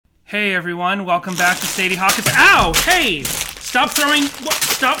Hey everyone, welcome back to Sadie Hawkins. Ow! Hey! Stop throwing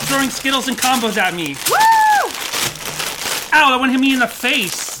Skittles and combos at me. Woo! Ow, that one hit me in the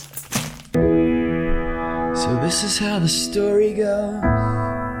face. So this is how the story goes.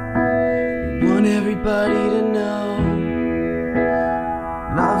 We want everybody to know.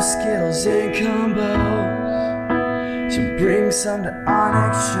 Love Skittles and combos. So bring some to our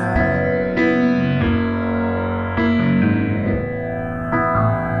next show.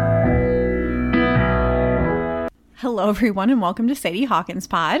 Hello, everyone, and welcome to Sadie Hawkins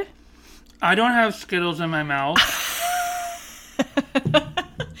Pod. I don't have Skittles in my mouth.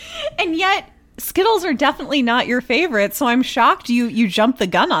 And yet, Skittles are definitely not your favorite, so I'm shocked you jumped the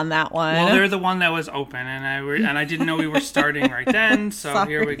gun on that one. Well, they're the one that was open, and I didn't know we were starting right then, so Sorry.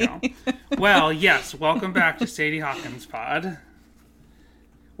 Here we go. Well, yes, welcome back to Sadie Hawkins Pod.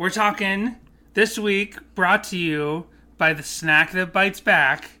 We're talking this week, brought to you by the snack that bites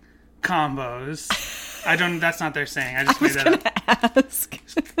back, combos. That's not their saying. I just made that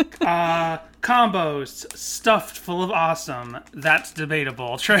up. Combos, stuffed full of awesome. That's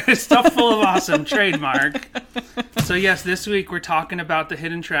debatable. Stuffed full of awesome, trademark. So yes, this week we're talking about the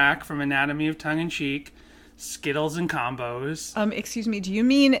hidden track from Anatomy of Tongue-in-Cheek, Skittles and Combos. Excuse me, do you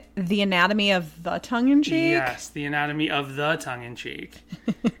mean the anatomy of the tongue-in-cheek? Yes, the anatomy of the tongue-in-cheek.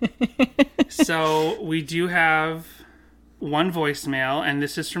 So we do have one voicemail, and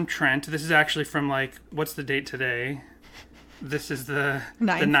this is from Trent. This is actually from, what's the date today? This is the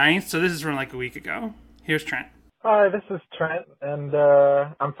 9th, so this is from a week ago. Here's Trent. Hi, this is Trent, and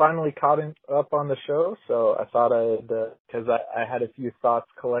I'm finally caught up on the show, so I thought because I had a few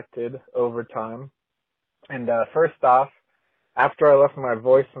thoughts collected over time. And first off, after I left my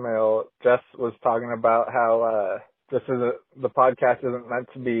voicemail, Jess was talking about how the podcast isn't meant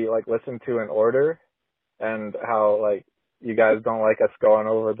to be, listened to in order, and how, you guys don't like us going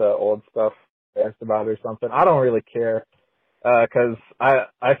over the old stuff I asked about or something. I don't really care, because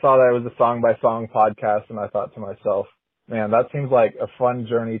I saw that it was a song-by-song podcast, and I thought to myself, man, that seems like a fun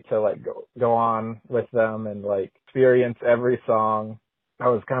journey to, go on with them and, experience every song. That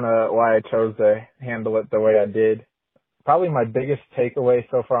was kind of why I chose to handle it the way I did. Probably my biggest takeaway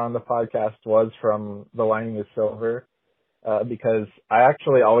so far on the podcast was from The Lining is Silver, because I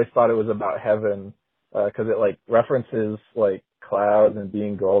actually always thought it was about heaven, because it references clouds and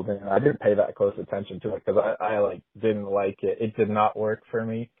being golden, and I didn't pay that close attention to it because I didn't like it. It did not work for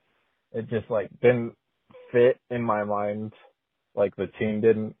me. It just didn't fit in my mind, the tune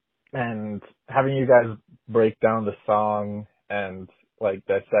didn't. And having you guys break down the song and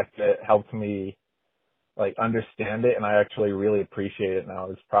dissect it helped me understand it, and I actually really appreciate it now.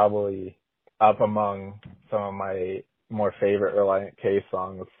 It's probably up among some of my more favorite Relient K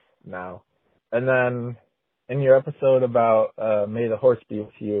songs now. And then in your episode about May the Horse Be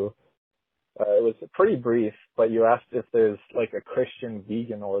With You, it was pretty brief, but you asked if there's a Christian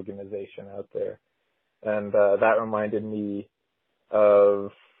vegan organization out there. And that reminded me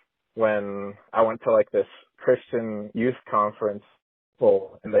of when I went to this Christian youth conference,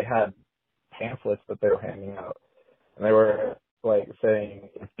 and they had pamphlets that they were handing out. And they were saying,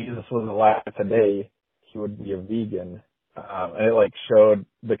 if Jesus was alive today, he would be a vegan. And it showed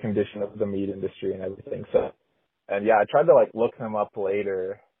the condition of the meat industry and everything. So, and yeah, I tried to look them up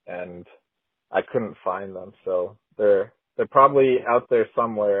later, and I couldn't find them. So they're probably out there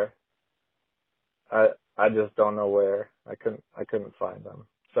somewhere. I just don't know where. I couldn't find them.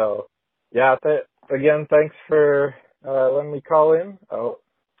 So yeah, again, thanks for letting me call in.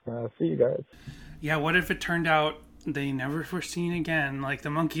 See you guys. Yeah, what if it turned out they never were seen again, like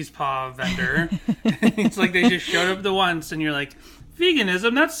the monkey's paw vendor? It's they just showed up the once, and you're like,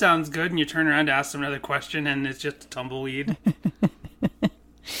 veganism, that sounds good, and you turn around to ask them another question, and it's just a tumbleweed.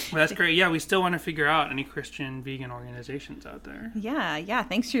 Well, that's great. Yeah, we still want to figure out any Christian vegan organizations out there. Yeah.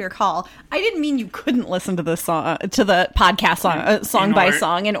 Thanks for your call. I didn't mean you couldn't listen to the song, to the podcast song by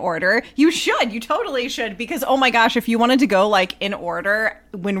song in order. You should. You totally should, because oh my gosh, if you wanted to go in order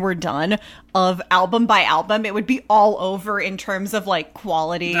when we're done of album by album, it would be all over in terms of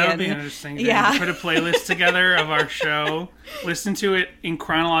quality. That would be interesting. Yeah, put a playlist together of our show. Listen to it in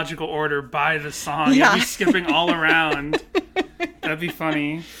chronological order by the song. Yeah. You'll be skipping all around. That'd be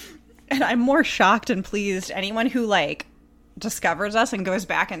funny. And I'm more shocked and pleased. Anyone who discovers us and goes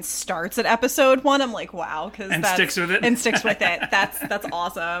back and starts at episode 1, I'm like, wow, sticks with it. And sticks with it. That's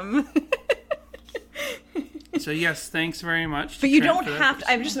awesome. So yes, thanks very much. But you don't have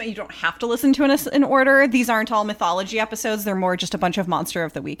to. I'm just saying you don't have to listen to us in order. These aren't all mythology episodes. They're more just a bunch of Monster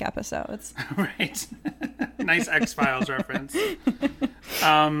of the Week episodes. Right. Nice X-Files reference.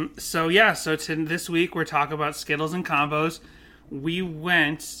 So this week we're talking about Skittles and combos. We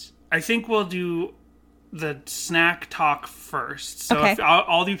went I think we'll do the snack talk first. So Okay. if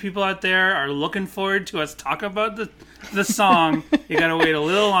all you people out there are looking forward to us talk about the song, you gotta wait a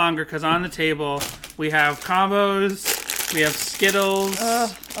little longer, because on the table we have combos, we have Skittles,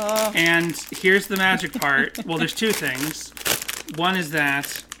 and here's the magic part. Well, there's two things. One is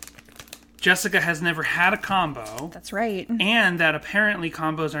that Jessica has never had a combo, That's right. and that apparently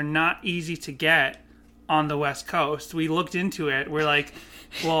combos are not easy to get on the West Coast. We looked into it. We're like,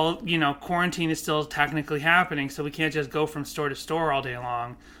 well, quarantine is still technically happening, so we can't just go from store to store all day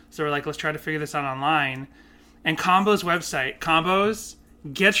long. So we're like, let's try to figure this out online. And Combo's website, Combos,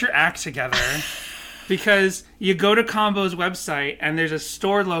 get your act together. Because you go to Combo's website and there's a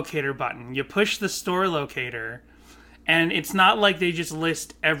store locator button. You push the store locator, and it's not like they just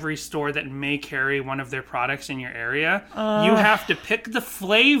list every store that may carry one of their products in your area. You have to pick the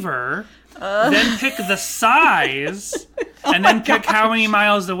flavor, then pick the size, and then pick how many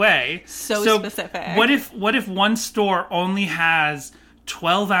miles away. So specific. What if one store only has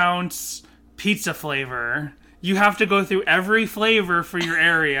 12-ounce pizza flavor? You have to go through every flavor for your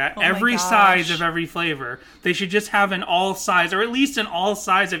area, every size of every flavor. They should just have an all size, or at least an all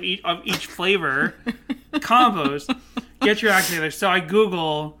size of each flavor. Combos. Get your act together. So I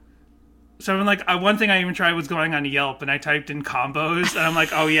Google. So I'm like, one thing I even tried was going on Yelp, and I typed in combos, and I'm like,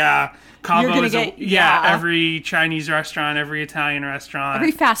 oh yeah, combos. Every Chinese restaurant, every Italian restaurant,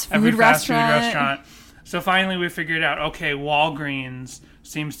 Every fast food restaurant. So finally we figured out, okay, Walgreens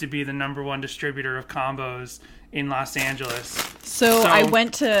seems to be the number one distributor of combos in Los Angeles. So I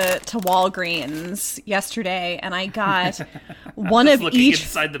went to Walgreens yesterday, and I got one of looking each.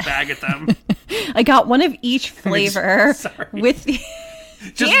 Inside the bag at them. I got one of each flavor Sorry. with the.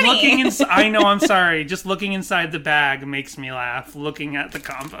 Just Danny! looking inside. I know. I'm sorry. Just looking inside the bag makes me laugh. Looking at the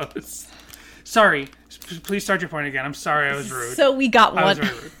combos. Sorry. Please start your point again. I'm sorry. I was rude. So we got I was one.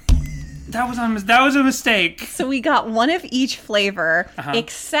 very rude. That was a mistake. So we got one of each flavor,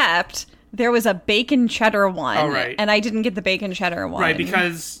 except there was a bacon cheddar one. Oh, right. And I didn't get the bacon cheddar one. Right,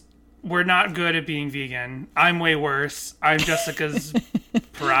 because we're not good at being vegan. I'm way worse. I'm Jessica's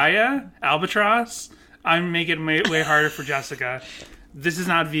pariah, albatross. I'm making it way harder for Jessica. This is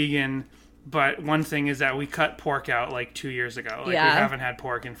not vegan, but one thing is that we cut pork out like 2 years ago. We haven't had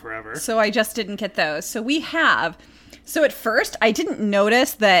pork in forever. So I just didn't get those. So we have. So at first, I didn't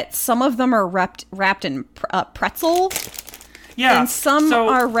notice that some of them are wrapped in pretzel. Yeah. And some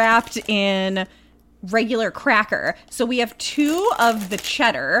are wrapped in regular cracker. So we have two of the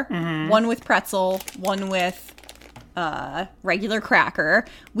cheddar, one with pretzel, one with regular cracker.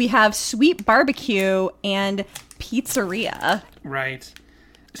 We have sweet barbecue and pizzeria. Right.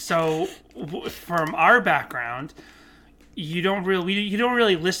 So from our background, you don't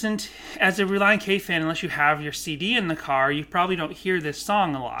really listen to, as a Relient K fan, unless you have your CD in the car. You probably don't hear this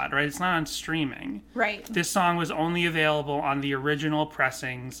song a lot, right? It's not on streaming. Right. This song was only available on the original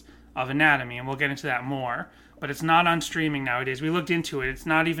pressings of Anatomy, and we'll get into that more. But it's not on streaming nowadays. We looked into it. It's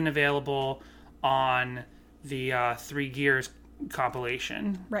not even available on the 3 Gears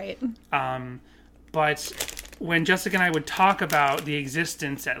compilation. Right. But when Jessica and I would talk about the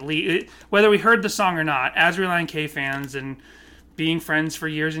existence, at least, whether we heard the song or not, as Relient K fans and being friends for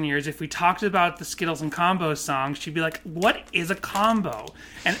years and years, if we talked about the Skittles and Combo song, she'd be like, what is a combo?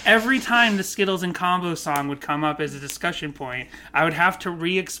 And every time the Skittles and Combo song would come up as a discussion point, I would have to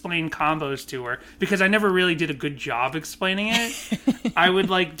re-explain combos to her, because I never really did a good job explaining it. I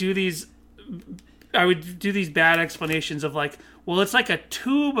would do these bad explanations of like, well, it's like a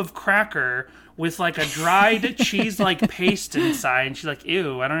tube of cracker with like a dried cheese-like paste inside, and she's like,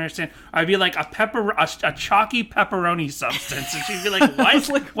 "Ew, I don't understand." I'd be like, a chalky pepperoni substance, and she'd be like, "What?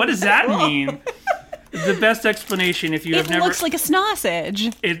 What does that mean?" The best explanation, if you have never, it looks like a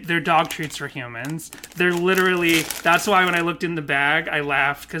sausage. They're dog treats for humans. They're literally. That's why when I looked in the bag, I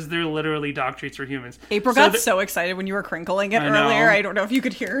laughed, because they're literally dog treats for humans. April got so excited when you were crinkling it earlier. I don't know if you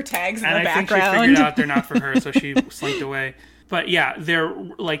could hear her tags in the background. I think she figured out they're not for her, so she slinked away. But yeah,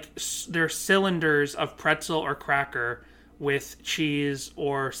 they're cylinders of pretzel or cracker with cheese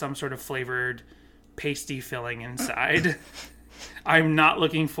or some sort of flavored pasty filling inside. I'm not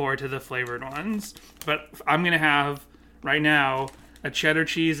looking forward to the flavored ones, but I'm going to have, right now, a cheddar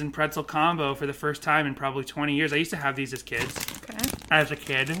cheese and pretzel combo for the first time in probably 20 years. I used to have these as kids. Okay. As a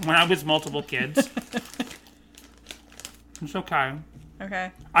kid, when I was multiple kids. It's okay.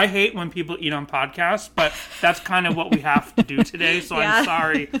 Okay. I hate when people eat on podcasts, but that's kind of what we have to do today, so Yeah. I'm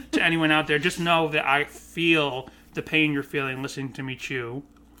sorry to anyone out there. Just know that I feel the pain you're feeling listening to me chew.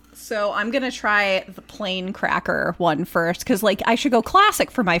 So I'm going to try the plain cracker one first, because, I should go classic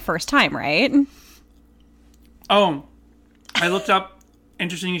for my first time, right? Oh, I looked up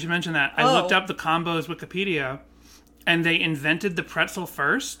Interesting you should mention that. I looked up the combo's Wikipedia, and they invented the pretzel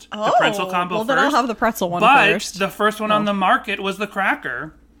first. The pretzel combo well, first. then I'll have the pretzel one but first. the first one on the market was the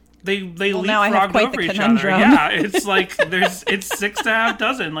cracker. They now I have leapfrogged quite over the each other. conundrum. Yeah, it's like it's 6 to half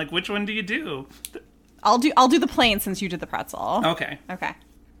dozen. Like, which one do you do? I'll do the plain since you did the pretzel. Okay. Okay.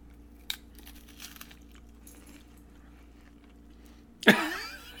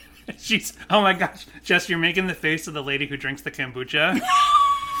 Oh my gosh, Jess, you're making the face of the lady who drinks the kombucha.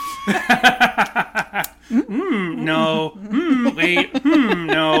 No. Wait.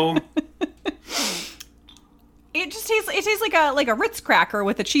 No. It tastes like a Ritz cracker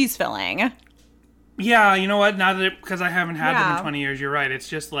with a cheese filling. Yeah, you know what? Now that because I haven't had them Yeah. in 20 years, you're right. It's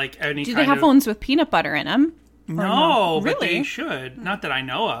just like any Do kind they have of. ones with peanut butter in them? No, but Really? they should. Not that I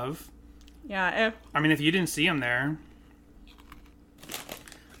know of. Yeah. I mean, if you didn't see them there,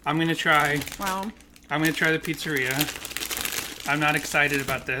 I'm gonna try. Wow. I'm gonna try the pizzeria. I'm not excited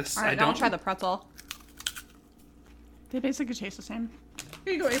about this. All right, I now don't I'll try the pretzel. They basically taste the same.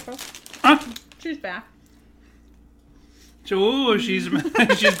 Here you go, April. She's back. So, ooh, she's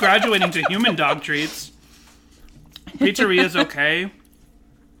she's graduating to human dog treats. Pizzeria's okay.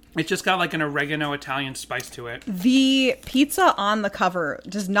 It's just got like an oregano Italian spice to it. The pizza on the cover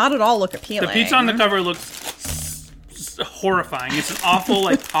does not at all look appealing. The pizza on the cover looks horrifying. It's an awful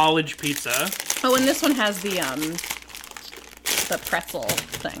like college pizza. Oh, and this one has the pretzel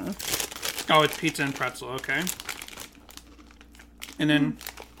thing. Oh, it's pizza and pretzel. Okay. And then,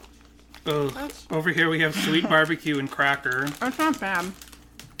 over here we have sweet barbecue and cracker. That's not bad.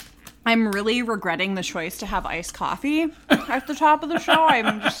 I'm really regretting the choice to have iced coffee at the top of the show.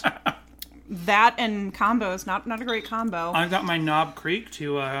 I'm just that and combo is not a great combo. I've got my Knob Creek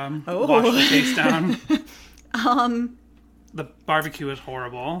to wash the taste down. The barbecue is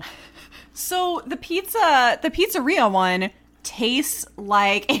horrible. So the pizzeria one tastes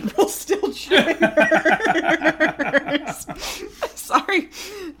like April still chewing hers. Sorry.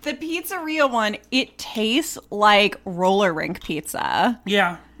 The pizzeria one, it tastes like roller rink pizza.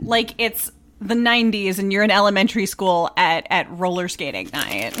 Yeah. Like it's the 90s and you're in elementary school at roller skating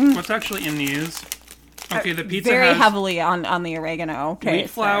night. What's actually in these? Okay, the pizza Very has heavily on the oregano. Okay, wheat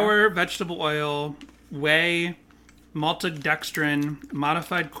flour, vegetable oil, whey, maltodextrin,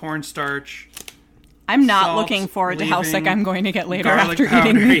 modified cornstarch, I'm not salt, looking forward to how sick leaving, I'm going to get later garlic after powder,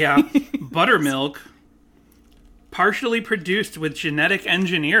 eating. yeah, buttermilk, partially produced with genetic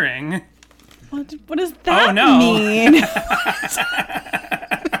engineering. What does that Oh, no. mean?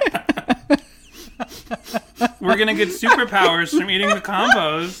 We're gonna get superpowers from eating the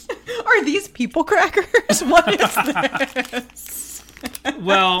combos. Are these people crackers? What is this?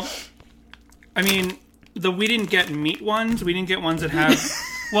 Well, I mean, we didn't get meat ones. We didn't get ones that have.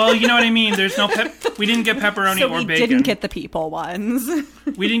 Well, you know what I mean. There's no. We didn't get pepperoni So or we bacon. didn't get the people ones.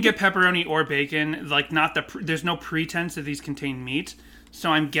 We didn't get pepperoni or bacon. Like, not the. There's no pretense that these contain meat.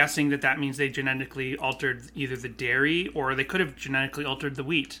 So I'm guessing that means they genetically altered either the dairy or they could have genetically altered the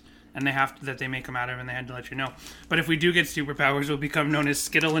wheat, and they have that they make them out of, and they had to let you know. But if we do get superpowers, we'll become known as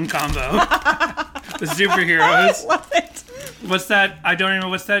Skittle and Combo, the superheroes. I love it. What's that? I don't even know.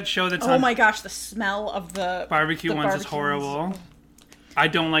 What's that show that's Oh on my gosh, the smell of the barbecue the ones is barbecue horrible. ones. I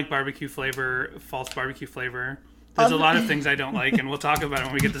don't like barbecue flavor, false barbecue flavor. There's a lot of things I don't like, and we'll talk about it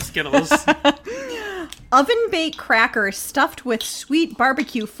when we get to Skittles. Oven baked crackers stuffed with sweet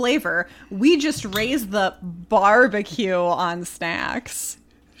barbecue flavor. We just raised the barbecue on snacks.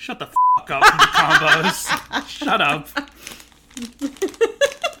 Shut the fuck up, combos. Shut up.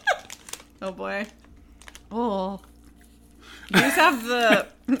 Oh boy. Oh. You just have the.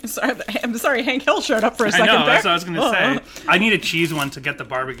 I'm sorry, Hank Hill showed up for a I second know, there. that's what I was going to say. I need a cheese one to get the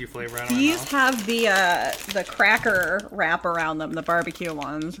barbecue flavor. I don't These know. have the cracker wrap around them, the barbecue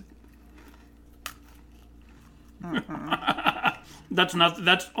ones.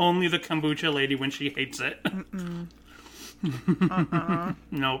 That's only the kombucha lady when she hates it.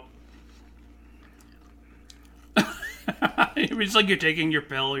 Nope. It's like you're taking your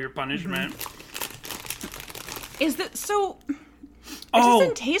pill or your punishment. Is that so? It Oh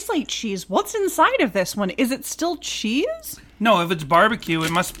doesn't taste like cheese. What's inside of this one? Is it still cheese? no! If it's barbecue,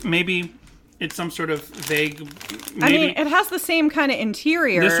 it must maybe it's some sort of vague. Maybe I mean, it has the same kind of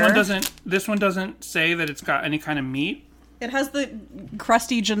interior. this one doesn't. This one doesn't say that it's got any kind of meat. It has the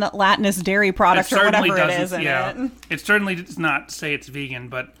crusty gelatinous dairy product or whatever it is in it. It certainly does not say it's vegan,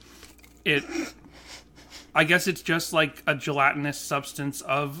 but it. I guess it's just like a gelatinous substance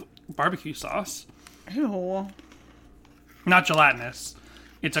of barbecue sauce. Ew. Not gelatinous.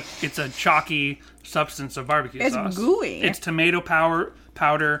 It's a chalky substance of barbecue It's sauce. gooey. It's tomato powder,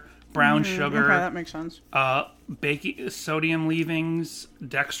 brown sugar, Okay, that makes sense. baking sodium leavings,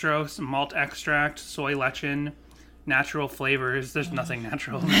 dextrose, malt extract, soy lecithin, natural flavors. There's nothing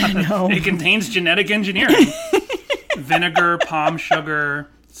natural. It contains genetic engineering. Vinegar, palm sugar,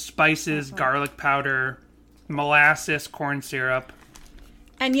 spices, garlic powder, molasses, corn syrup.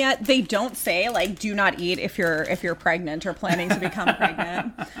 And yet they don't say like do not eat if you're pregnant or planning to become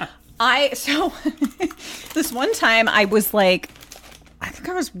pregnant. This one time I was like, I think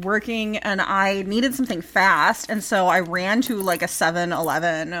I was working and I needed something fast, and so I ran to like a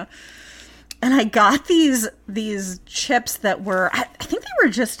 7-Eleven and I got these chips that were, I think they were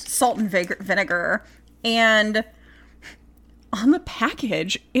just salt and vinegar, and on the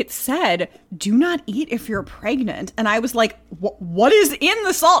package, it said, do not eat if you're pregnant. And I was like, what is in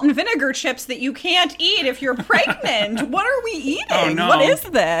the salt and vinegar chips that you can't eat if you're pregnant? What are we eating? Oh, no. What is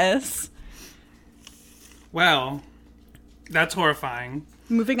this? Well, that's horrifying.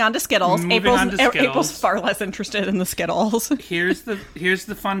 Moving on to Skittles. April's far less interested in the Skittles. Here's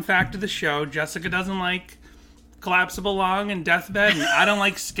the fun fact of the show. Jessica doesn't like collapsible lung and deathbed, and I don't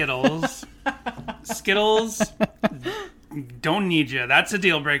like Skittles. Skittles don't need you. That's a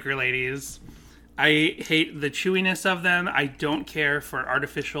deal breaker, ladies. I hate the chewiness of them. I don't care for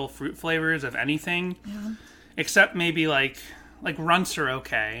artificial fruit flavors of anything, except maybe like Runts are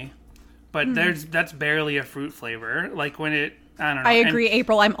okay, but that's barely a fruit flavor. Like when it, I don't know. I agree,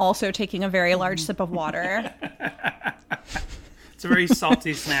 April. I'm also taking a very large sip of water. It's a very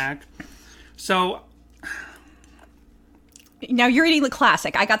salty snack. So now you're eating the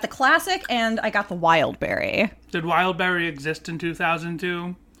classic. I got the classic and I got the wild berry. Did wild berry exist in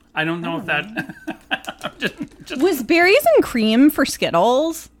 2002? I don't know if that... just, was berries and cream for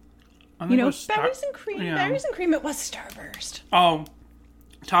Skittles? You know, berries and cream. Yeah. Berries and cream. It was Starburst. Oh,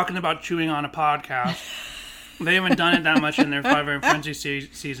 talking about chewing on a podcast. They haven't done it that much in their Five Iron Frenzy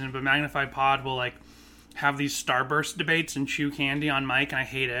season, but Magnified Pod will like have these Starburst debates and chew candy on mic, and I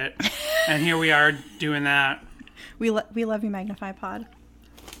hate it. And here we are doing that. We love you, Magnify Pod.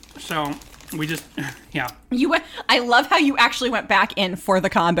 So we just, yeah. I love how you actually went back in for the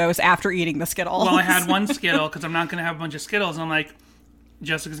combos after eating the Skittles. Well, I had one Skittle because I'm not going to have a bunch of Skittles. I'm like,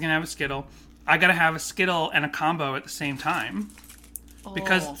 Jessica's going to have a Skittle. I got to have a Skittle and a combo at the same time.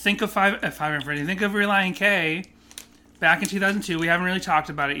 Because think of Five Iron Freddy. Think of Relient K. Back in 2002, we haven't really talked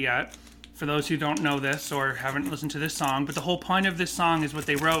about it yet. For those who don't know this or haven't listened to this song, but the whole point of this song is what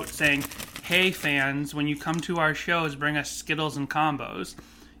they wrote, saying, "Hey fans, when you come to our shows, bring us Skittles and combos."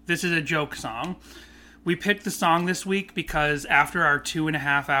 This is a joke song. We picked the song this week because after our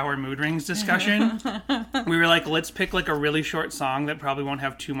 2.5-hour Mood Rings discussion, we were like, let's pick like a really short song that probably won't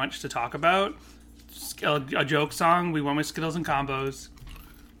have too much to talk about. A joke song. We went with Skittles and combos.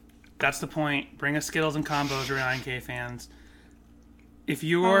 That's the point. Bring us Skittles and combos, Relient K fans. If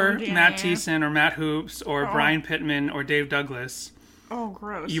you're Matt Thiessen or Matt Hoops or Brian Pittman or Dave Douglas,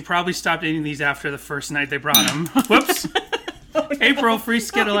 gross. You probably stopped eating these after the first night they brought them. Whoops. No. April, free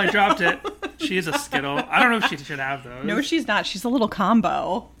Skittle. I dropped it. She is a Skittle. I don't know if she should have those. No, she's not. She's a little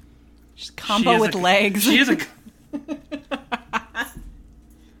combo. She's a combo with legs. She is a...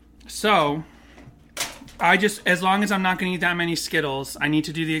 So... as long as I'm not going to eat that many Skittles, I need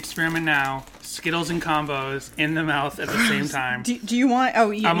to do the experiment now. Skittles and combos in the mouth at the same time. Do you want? Oh,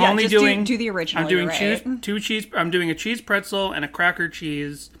 yeah. I'm only doing. Do the original. I'm doing right? two cheese. I'm doing a cheese pretzel and a cracker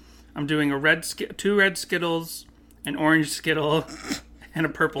cheese. I'm doing two red Skittles, an orange Skittle, and a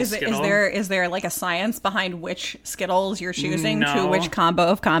purple Skittle. Is there like a science behind which Skittles you're choosing to which combo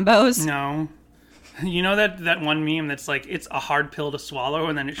of combos? No. You know that one meme that's like, it's a hard pill to swallow,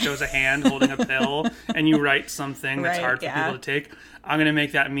 and then it shows a hand holding a pill, and you write something that's hard for people to take? I'm going to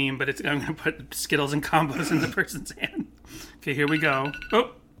make that meme, but I'm going to put Skittles and combos in the person's hand. Okay, here we go.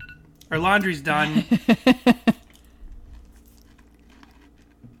 Oh, our laundry's done.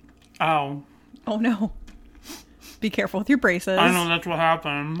 Oh. Oh, no. Be careful with your braces. I know, that's what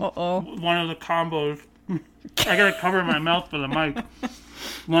happened. Uh-oh. One of the combos. I got to cover my mouth with a mic.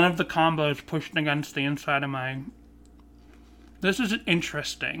 One of the combos pushed against the inside of my... This is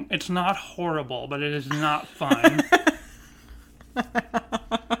interesting. It's not horrible, but it is not fun.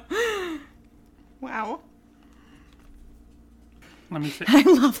 Wow. Let me see. I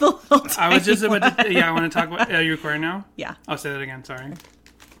love the little tiny I was just about to... Yeah, I want to talk about... Are you recording now? Yeah. I'll say that again, sorry.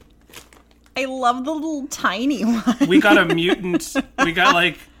 I love the little tiny one. We got a mutant... We got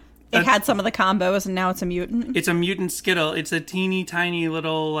like... It had some of the combos, and now it's a mutant. It's a mutant Skittle. It's a teeny tiny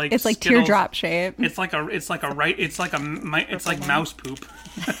little like. It's like Skittles. Teardrop shape. It's like mouse poop.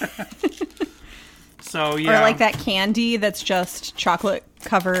 So, yeah. Or like that candy that's just chocolate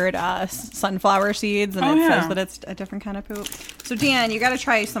covered sunflower seeds, and says that it's a different kind of poop. So, Dan, you got to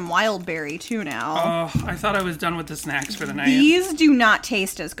try some wild berry too now. Oh, I thought I was done with the snacks for the night. These do not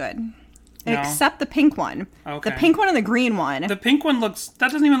taste as good. No? Except the pink one. Okay. The pink one and the green one. The pink one that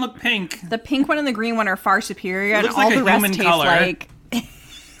doesn't even look pink. The pink one and the green one are far superior, and looks all like the a rest human taste color. like...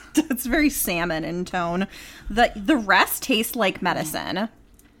 It's very salmon in tone. The rest taste like medicine.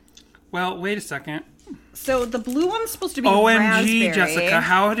 Well, wait a second. So the blue one's supposed to be OMG, raspberry. Jessica,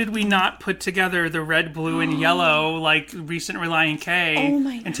 how did we not put together the red, blue, and yellow like recent Reliant K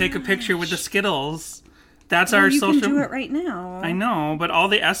and take a picture with the Skittles? That's our social... You can do it right now. I know, but all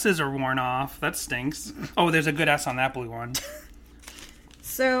the S's are worn off. That stinks. Oh, there's a good S on that blue one.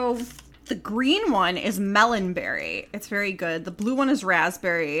 So the green one is melonberry. It's very good. The blue one is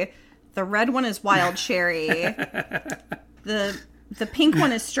raspberry. The red one is wild cherry. The pink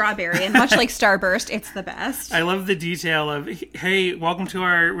one is strawberry, and much like Starburst, it's the best. I love the detail of, hey, welcome to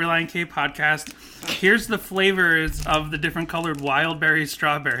our Reliant K podcast. Here's the flavors of the different colored wild berries,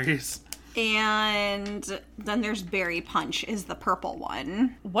 strawberries. And then there's Berry Punch is the purple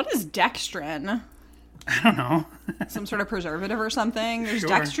one. What is dextrin? I don't know. Some sort of preservative or something? There's Sure.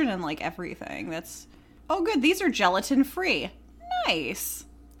 dextrin in like everything. That's... Oh, good. These are gelatin free. Nice.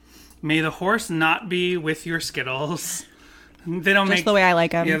 May the horse not be with your Skittles. They don't Just make the way I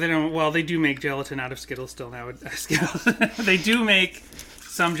like them. Yeah, they don't. Well, they do make gelatin out of Skittles still now. Skittles. They do make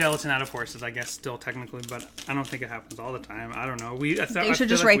some gelatin out of horses, I guess, still technically, but I don't think it happens all the time. I don't know. They should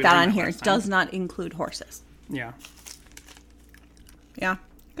just write that on here. Does not include horses. Yeah. Yeah.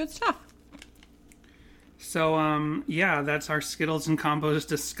 Good stuff. So, yeah, that's our Skittles and Combos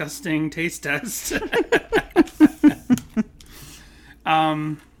disgusting taste test.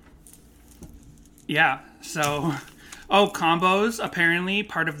 Yeah, so... Oh, Combos, apparently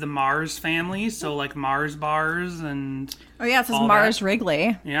part of the Mars family, so like Mars bars and... Oh yeah, it says all Mars that.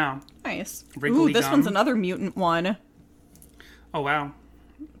 Wrigley. Yeah. Nice. Wrigley Ooh, this gum. one's another mutant one. Oh, wow.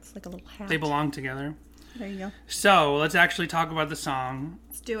 It's like a little hat. They belong together. There you go. So, let's actually talk about the song.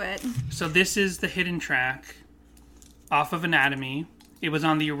 Let's do it. So this is the hidden track off of Anatomy. It was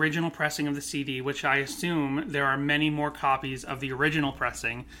on the original pressing of the CD, which I assume there are many more copies of the original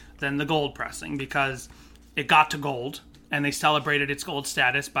pressing than the gold pressing, because it got to gold, and they celebrated its gold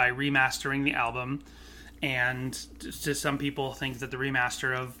status by remastering the album. And to some people think that the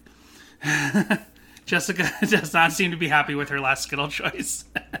remaster of Jessica does not seem to be happy with her last Skittle choice.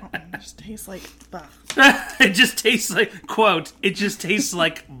 It just tastes like blah. It just tastes like, quote, it just tastes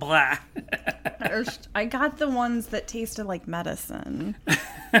like blah. I got the ones that tasted like medicine.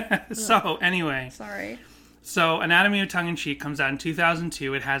 So, anyway. Sorry. So, Anatomy of Tongue-in-Cheek comes out in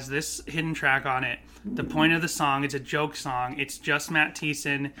 2002. It has this hidden track on it. The point of the song, it's a joke song. It's just Matt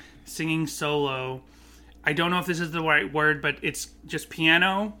Thiessen singing solo. I don't know if this is the right word, but it's just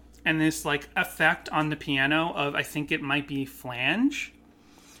piano and this, like, effect on the piano of, I think it might be flange,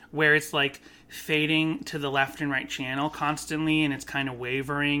 where it's, like, fading to the left and right channel constantly, and it's kind of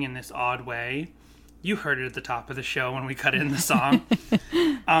wavering in this odd way. You heard it at the top of the show when we cut in the song.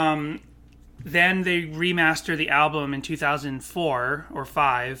 Then they remaster the album in 2004 or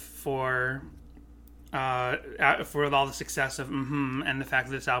 5 for all the success of and the fact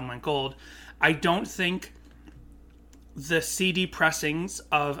that this album went gold. I don't think the CD pressings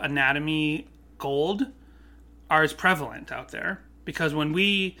of Anatomy Gold are as prevalent out there, because when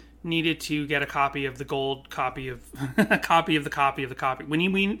we needed to get a copy of the gold copy of a copy of the copy of the copy,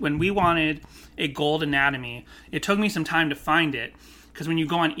 when we wanted a gold Anatomy, it took me some time to find it. Because when you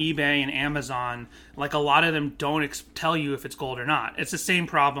go on eBay and Amazon, like, a lot of them don't tell you if it's gold or not. It's the same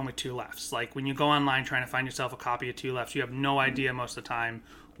problem with Two Lefts. Like, when you go online trying to find yourself a copy of Two Lefts, you have no idea most of the time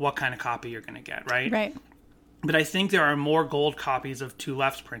what kind of copy you're going to get, right? Right. But I think there are more gold copies of Two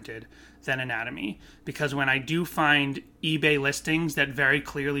Lefts printed than Anatomy. Because when I do find eBay listings that very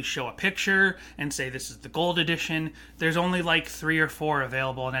clearly show a picture and say this is the gold edition, there's only like 3 or 4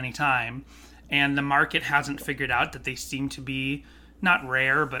 available at any time. And the market hasn't figured out that they seem to be not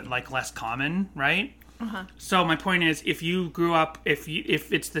rare, but like less common, right? Uh-huh. So my point is, if you grew up, if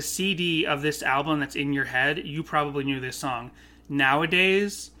it's the CD of this album that's in your head, you probably knew this song.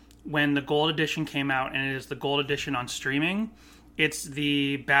 Nowadays, when the gold edition came out, and it is the gold edition on streaming, it's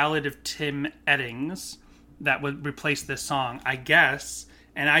the Ballad of Tim Eddings that would replace this song, I guess.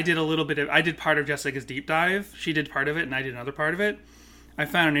 And I did part of Jessica's deep dive. She did part of it, and I did another part of it. I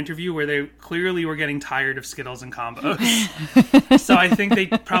found an interview where they clearly were getting tired of Skittles and Combos. So I think they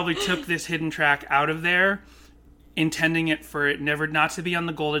probably took this hidden track out of there, intending it for it never not to be on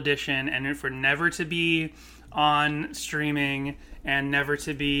the gold edition, and for never to be on streaming, and never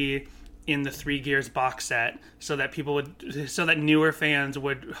to be in the Three Gears box set so that newer fans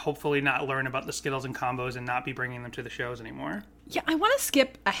would hopefully not learn about the Skittles and combos and not be bringing them to the shows anymore. Yeah, I want to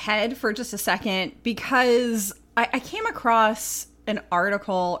skip ahead for just a second because I came across an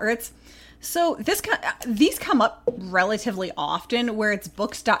article, or these come up relatively often where it's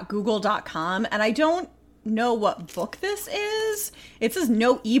books.google.com, and I don't know what book this is. It says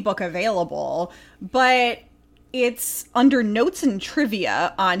no ebook available, but it's under notes and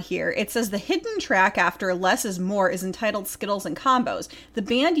trivia on here. It says the hidden track after Less is More is entitled Skittles and Combos. The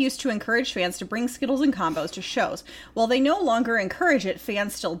band used to encourage fans to bring Skittles and Combos to shows. While they no longer encourage it,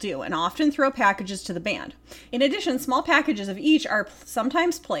 fans still do, and often throw packages to the band. In addition, small packages of each are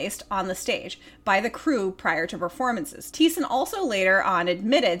sometimes placed on the stage by the crew prior to performances. Thiessen also later on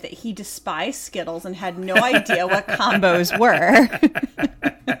admitted that he despised Skittles and had no idea what combos were.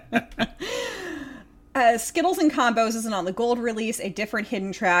 Skittles and Combos isn't on the gold release. A different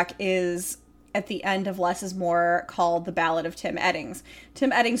hidden track is at the end of Less is More, called The Ballad of Tim Eddings.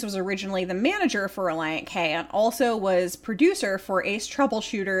 Tim Eddings was originally the manager for Relient K and also was producer for Ace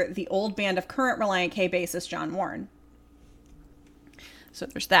Troubleshooter, the old band of current Relient K bassist John Warren. So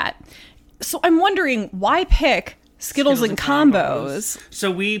there's that. So I'm wondering, why pick Skittles and Combos?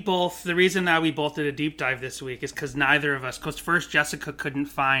 So the reason that we both did a deep dive this week is because neither of us, because first Jessica couldn't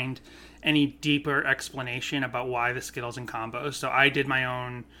find any deeper explanation about why the Skittles and Combos. So I did my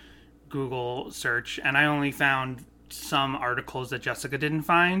own Google search, and I only found some articles that Jessica didn't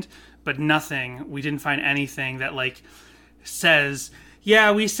find, but we didn't find anything that says,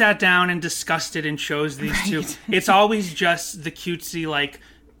 yeah, we sat down and discussed it and chose these two. It's always just the cutesy,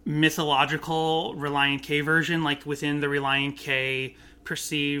 mythological Relient K version, within the Relient K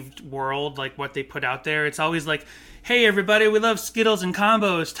perceived world, what they put out there. It's always hey everybody, we love Skittles and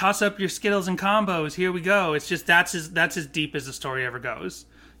Combos, toss up your Skittles and Combos, here we go. It's just that's as deep as the story ever goes.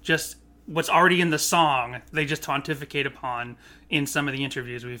 Just what's already in the song, they just pontificate upon in some of the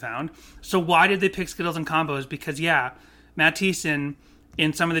interviews we found. So why did they pick Skittles and Combos? Because Matt Thiessen,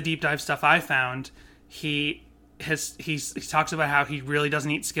 in some of the deep dive stuff I found, he talks about how he really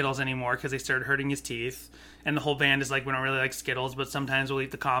doesn't eat Skittles anymore because they started hurting his teeth, and the whole band is we don't really like Skittles, but sometimes we'll eat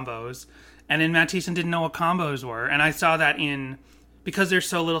the combos. And then Matt Thiessen didn't know what combos were. And I saw that because there's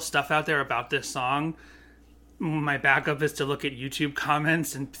so little stuff out there about this song, my backup is to look at YouTube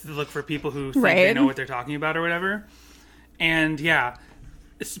comments and look for people who think they know what they're talking about or whatever. And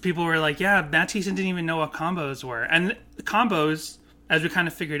people were Matt Thiessen didn't even know what combos were. And the combos, as we kind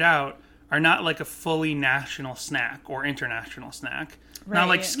of figured out, are not a fully national snack or international snack. Right. Not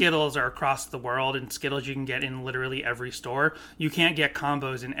like Skittles are across the world, and Skittles you can get in literally every store. You can't get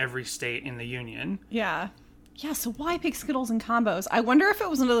combos in every state in the Union. Yeah. Yeah, so why pick Skittles and Combos? I wonder if it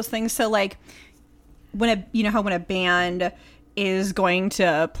was one of those things, so when a band is going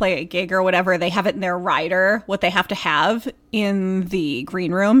to play a gig or whatever, they have it in their rider, what they have to have in the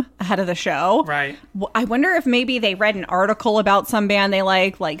green room ahead of the show. Right. I wonder if maybe they read an article about some band they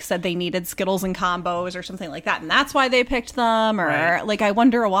like said they needed Skittles and Combos or something like that, and that's why they picked them, or right. I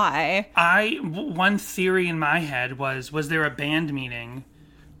wonder why. One theory in my head was there a band meeting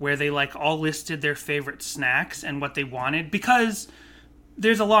where they all listed their favorite snacks and what they wanted? Because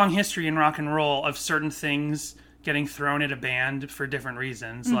there's a long history in rock and roll of certain things getting thrown at a band for different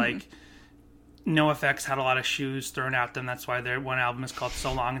reasons. Mm-hmm. NoFX had a lot of shoes thrown at them. That's why their one album is called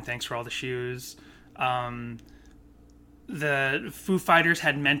So Long and Thanks for All the Shoes. The Foo Fighters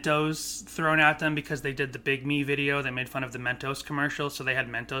had Mentos thrown at them because they did the Big Me video. They made fun of the Mentos commercial, so they had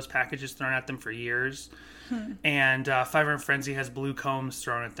Mentos packages thrown at them for years. And Five Iron Frenzy has blue combs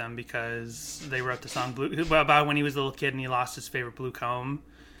thrown at them because they wrote the song about when he was a little kid and he lost his favorite blue comb.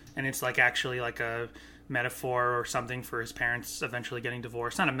 And it's actually a metaphor or something for his parents eventually getting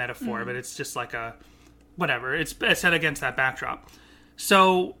divorced. Not a metaphor, but it's just whatever. It's set against that backdrop.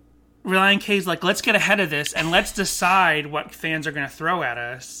 So Relient K's let's get ahead of this and let's decide what fans are going to throw at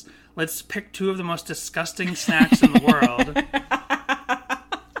us. Let's pick two of the most disgusting snacks in the world.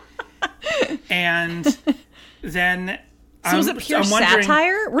 And then so was it pure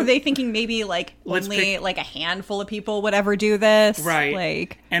satire? Were they thinking maybe only a handful of people would ever do this?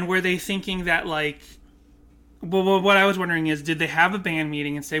 Right. And were they thinking that well, what I was wondering is, did they have a band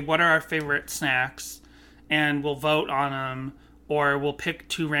meeting and say, what are our favorite snacks? And we'll vote on them, or we'll pick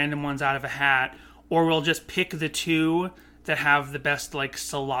two random ones out of a hat, or we'll just pick the two that have the best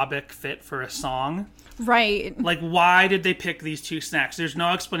syllabic fit for a song. Right. Why did they pick these two snacks? There's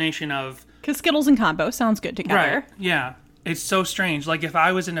no explanation of... Because Skittles and Combos sounds good together. Right, yeah. It's so strange. If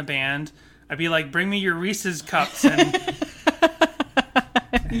I was in a band, I'd be bring me your Reese's cups and...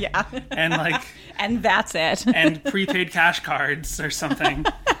 yeah. And and that's it. And prepaid cash cards or something.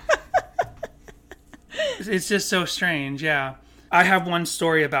 It's just so strange, yeah. I have one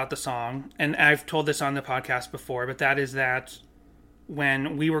story about the song, and I've told this on the podcast before, but that is that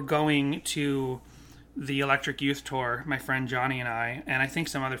when we were going to the Electric Youth Tour, my friend Johnny and I think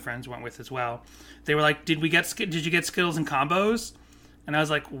some other friends went with as well, they were like, did you get Skittles and combos? And I was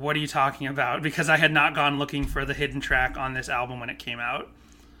like, what are you talking about? Because I had not gone looking for the hidden track on this album when it came out.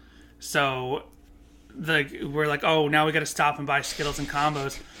 So we're like, oh, now we got to stop and buy Skittles and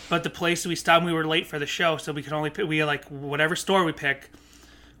combos. But the place we stopped, we were late for the show, so we could only pick, whatever store we pick,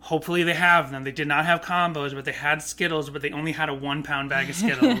 hopefully they have them. They did not have combos, but they had Skittles, but they only had a 1-pound bag of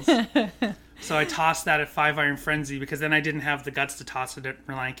Skittles. So I tossed that at Five Iron Frenzy because then I didn't have the guts to toss it at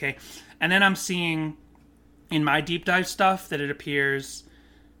Reliant K. And then I'm seeing in my deep dive stuff that it appears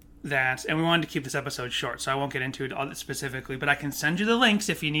that, and we wanted to keep this episode short, so I won't get into it all specifically, but I can send you the links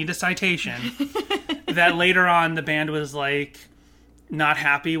if you need a citation, that later on the band was like not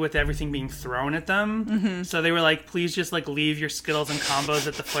happy with everything being thrown at them. Mm-hmm. So they were like, please just like leave your Skittles and combos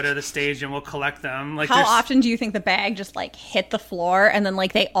at the foot of the stage and we'll collect them. Like, how often do you think the bag just like hit the floor and then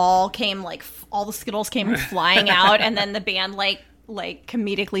like they all came, like all the Skittles came flying out and then the band like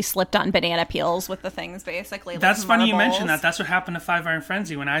comedically slipped on banana peels with the things, basically. That's like funny you mention that. That's what happened to Five Iron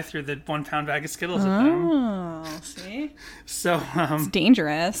Frenzy when I threw the 1-pound bag of Skittles at them. Oh, see? So, it's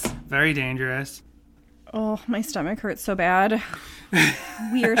dangerous. Very dangerous. Oh, my stomach hurts so bad.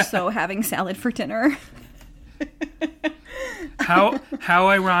 We are so having salad for dinner. How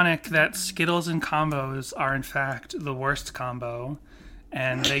ironic that Skittles and combos are in fact the worst combo,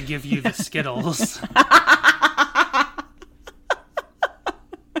 and they give you the Skittles.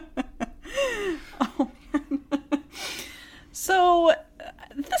 So,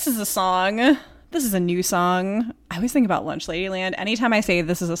 this is a song. This is a new song. I always think about Lunch Ladyland. Anytime I say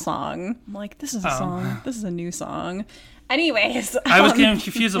this is a song, I'm like, this is a song. This is a new song. Anyways. I was getting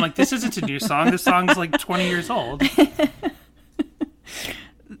confused. I'm like, this isn't a new song. This song's like 20 years old.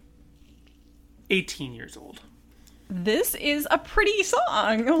 18 years old. This is a pretty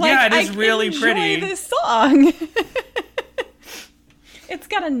song. Like, yeah, it is really pretty. This song. It's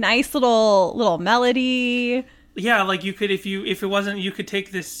got a nice little melody. Yeah, like you could, if it wasn't, you could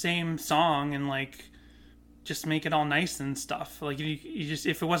take this same song and like just make it all nice and stuff. Like you just,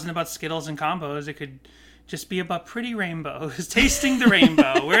 if it wasn't about Skittles and combos, it could just be about pretty rainbows, tasting the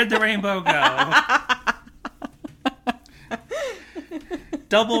rainbow. Where'd the rainbow go?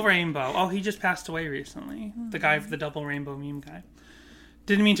 Double rainbow. Oh, he just passed away recently. The guy, the double rainbow meme guy.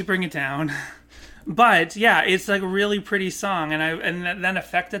 Didn't mean to bring it down, but yeah, it's like a really pretty song, and that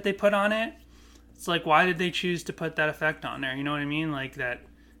effect that they put on it. It's like, why did they choose to put that effect on there? You know what I mean? Like that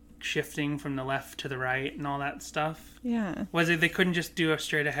shifting from the left to the right and all that stuff. Yeah. Was it they couldn't just do a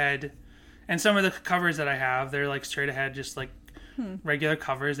straight ahead? And some of the covers that I have, they're like straight ahead, just like regular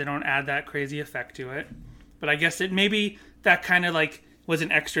covers. They don't add that crazy effect to it. But I guess maybe that kind of like was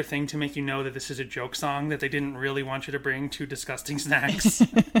an extra thing to make you know that this is a joke song that they didn't really want you to bring to Disgusting Snacks.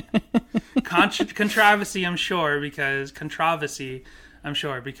 Controversy, I'm sure, because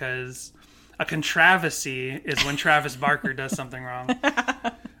a controversy is when Travis Barker does something wrong.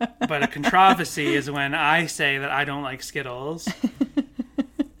 But a controversy is when I say that I don't like Skittles.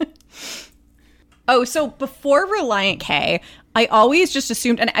 Oh, so before Reliant K, I always just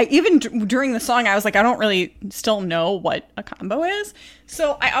assumed, and even during the song, I was like, I don't really still know what a combo is.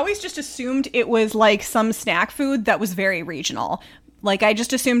 So I always just assumed it was like some snack food that was very regional. Like, I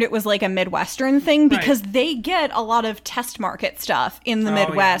just assumed it was like a Midwestern thing because they get a lot of test market stuff in the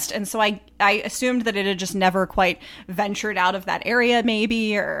Midwest. Yeah. And so I assumed that it had just never quite ventured out of that area,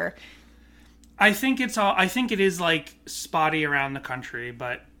 maybe, or... I think it is like spotty around the country,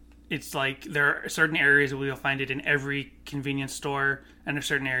 but it's like there are certain areas where you'll find it in every convenience store, and there are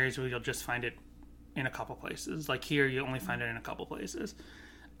certain areas where you'll just find it in a couple places. Like here, you only find it in a couple places.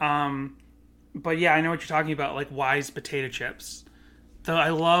 But yeah, I know what you're talking about, like Wise potato chips. So I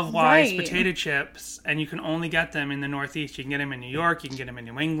love Wise potato chips, and you can only get them in the Northeast. You can get them in New York, you can get them in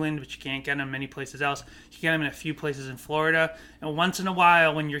New England, but you can't get them many places else. You can get them in a few places in Florida. And once in a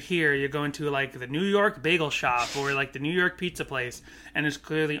while, when you're here, you go into like the New York bagel shop or like the New York pizza place, and it's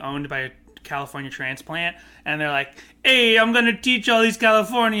clearly owned by a California transplant. And they're like, hey, I'm going to teach all these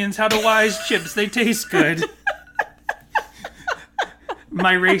Californians how to Wise chips. They taste good.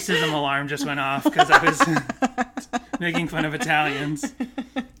 My racism alarm just went off because I was making fun of Italians.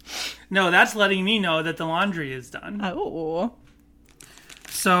 No, that's letting me know that the laundry is done. Oh.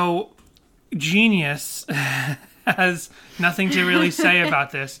 So, Genius has nothing to really say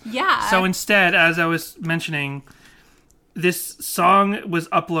about this. Yeah. So instead, as I was mentioning, this song was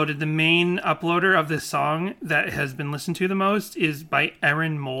uploaded. The main uploader of this song that has been listened to the most is by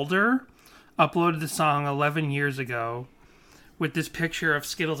Erin Mulder uploaded the song 11 years ago with this picture of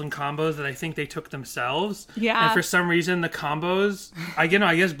Skittles and combos that I think they took themselves. Yeah. And for some reason, the combos, I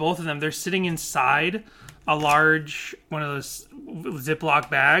guess both of them, they're sitting inside a large, one of those Ziploc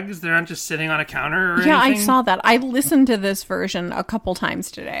bags. They're not just sitting on a counter or anything. Yeah, I saw that. I listened to this version a couple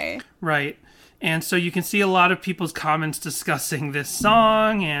times today. Right. And so you can see a lot of people's comments discussing this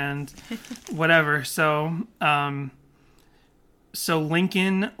song and whatever. So,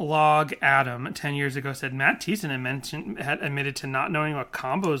 Lincoln Log Adam 10 years ago said Matt Thiessen had admitted to not knowing what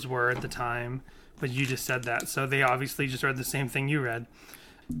combos were at the time, but you just said that. So they obviously just read the same thing you read.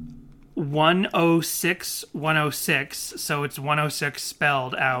 106, so it's 106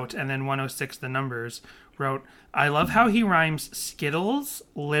 spelled out, and then 106 the numbers, wrote, I love how he rhymes Skittles,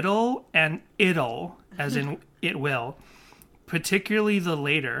 little, and it'll, as in it will, particularly the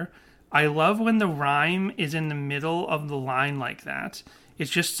later. I love when the rhyme is in the middle of the line like that.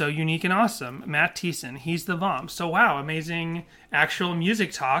 It's just so unique and awesome. Matt Thiessen, he's the bomb. So wow, amazing actual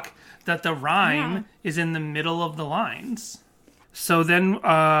music talk that the rhyme is in the middle of the lines. So then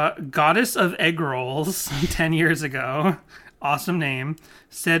Goddess of Egg Rolls, 10 years ago, awesome name,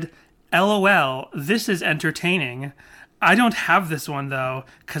 said, LOL, this is entertaining. I don't have this one though,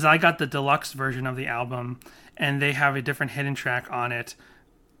 because I got the deluxe version of the album, and they have a different hidden track on it.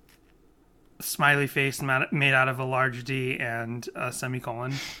 Smiley face made out of a large D and a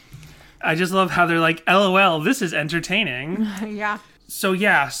semicolon. I just love how they're like, LOL, this is entertaining. Yeah. So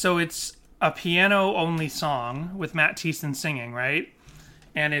it's a piano-only song with Matt Thiessen singing, right?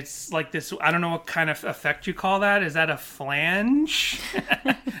 And it's like this, I don't know what kind of effect you call that. Is that a flange?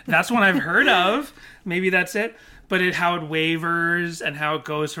 That's one I've heard of. Maybe that's it. But how it wavers and how it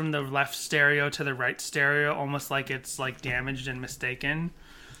goes from the left stereo to the right stereo, almost like it's like damaged and mistaken.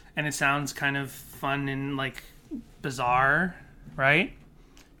 And it sounds kind of fun and like bizarre, right?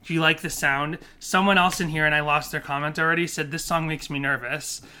 Do you like the sound? Someone else in here, and I lost their comment already, said this song makes me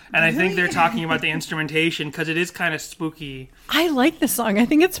nervous. And I think they're talking about the instrumentation because it is kind of spooky. I like this song. I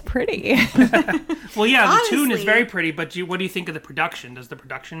think it's pretty. Well, yeah, the Honestly. tune is very pretty, but what do you think of the production? Does the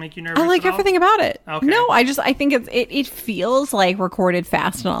production make you nervous? I like at all? everything about it. Okay. No, I think it feels like recorded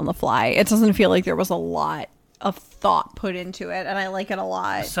fast and on the fly. It doesn't feel like there was a lot of thought put into it, and I like it a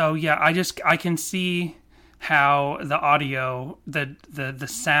lot. So yeah, I can see how the audio, the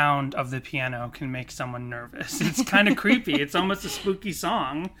sound of the piano can make someone nervous. It's kind of creepy. It's almost a spooky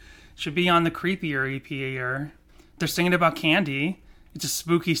song. Should be on the creepier EP. Or they're singing about candy. It's a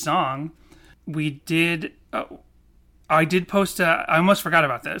spooky song. I did post I almost forgot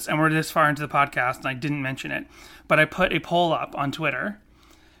about this, and we're this far into the podcast, and I didn't mention it, but I put a poll up on Twitter,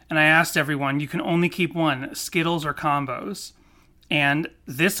 and I asked everyone, you can only keep one, Skittles or combos. And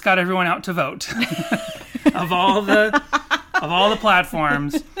this got everyone out to vote. of all the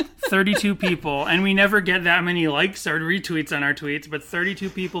platforms, 32 people, and we never get that many likes or retweets on our tweets, but 32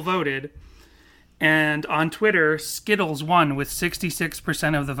 people voted. And on Twitter, Skittles won with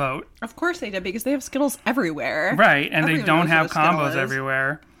 66% of the vote. Of course they did, because they have Skittles everywhere. Right, and Everyone they don't knows have what a Skittle combos is.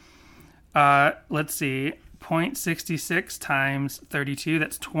 everywhere. Let's see, 0.66 times 32,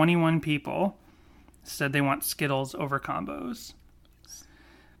 that's 21 people said they want Skittles over combos.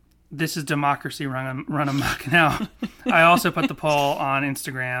 This is democracy run amok. Now, I also put the poll on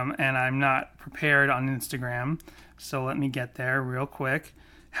Instagram, and I'm not prepared on Instagram, so let me get there real quick.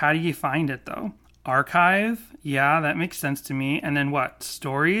 How do you find it, though? Archive? Yeah, that makes sense to me. And then what?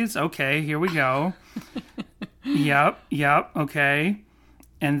 Stories? Okay, here we go. Yep, okay.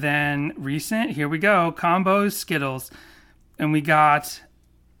 And then recent? Here we go. Combos, Skittles. And we got...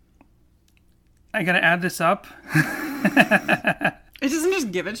 I gotta add this up. It doesn't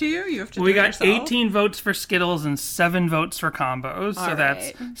just give it to you. You have to We do it got yourself. 18 votes for Skittles and 7 votes for combos. So All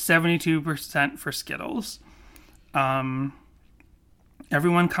that's right. 72% for Skittles.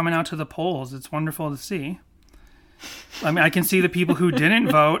 Everyone coming out to the polls. It's wonderful to see. I mean, I can see the people who didn't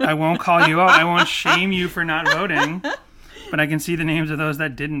vote. I won't call you out. I won't shame you for not voting. But I can see the names of those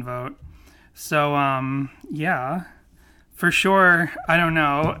that didn't vote. So, yeah. For sure, I don't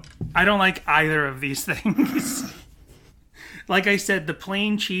know. I don't like either of these things. Like I said, the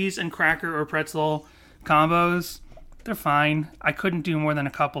plain cheese and cracker or pretzel combos, they're fine. I couldn't do more than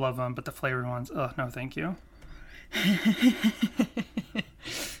a couple of them, but the flavored ones, no thank you.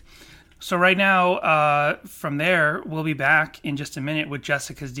 So right now, from there, we'll be back in just a minute with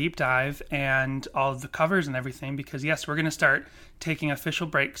Jessica's deep dive and all of the covers and everything, because yes, we're going to start taking official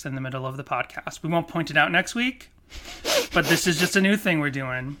breaks in the middle of the podcast. We won't point it out next week, but this is just a new thing we're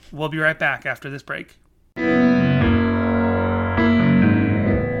doing. We'll be right back after this break.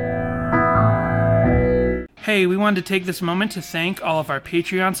 Hey, we wanted to take this moment to thank all of our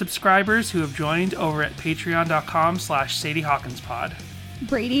Patreon subscribers who have joined over at patreon.com/SadieHawkinsPod.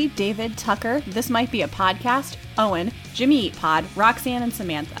 Brady, David, Tucker, This Might Be a Podcast, Owen, Jimmy Eat Pod, Roxanne, and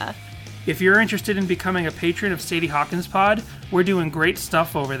Samantha. If you're interested in becoming a patron of Sadie Hawkins Pod, we're doing great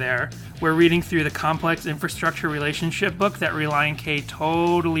stuff over there. We're reading through the complex infrastructure relationship book that Relient K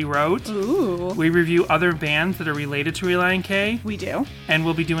totally wrote. Ooh. We review other bands that are related to Relient K. We do. And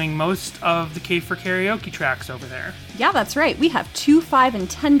we'll be doing most of the K for Karaoke tracks over there. Yeah, that's right. We have $2, $5, and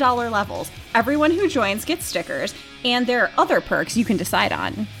 $10 levels. Everyone who joins gets stickers, and there are other perks you can decide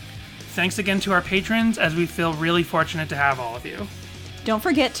on. Thanks again to our patrons, as we feel really fortunate to have all of you. Don't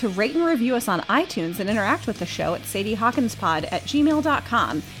forget to rate and review us on iTunes and interact with the show at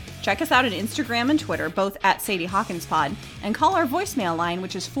sadiehawkinspod@gmail.com. Check us out on Instagram and Twitter, both at Sadie Hawkins Pod, and call our voicemail line,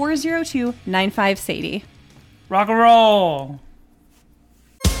 which is 402-95-SADIE. Rock and roll!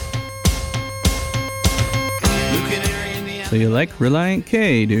 So you like Relient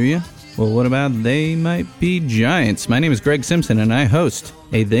K, do you? Well, what about They Might Be Giants? My name is Greg Simpson, and I host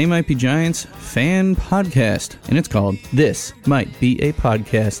a They Might Be Giants fan podcast, and it's called This Might Be a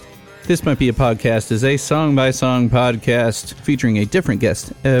Podcast. This Might Be a Podcast is a song-by-song podcast featuring a different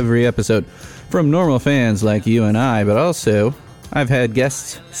guest every episode from normal fans like you and I, but also I've had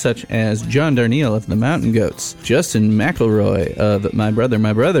guests such as John Darnielle of the Mountain Goats, Justin McElroy of My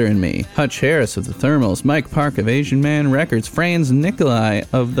Brother and Me, Hutch Harris of the Thermals, Mike Park of Asian Man Records, Franz Nikolai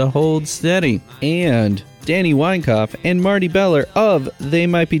of The Hold Steady, and Danny Weinkauf and Marty Beller of They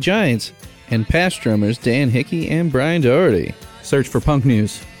Might Be Giants, and past drummers Dan Hickey and Brian Doherty. Search for Punk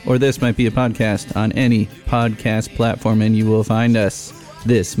News or This Might Be a Podcast on any podcast platform and you will find us.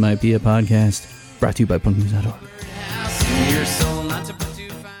 This Might Be a Podcast, brought to you by punknews.org.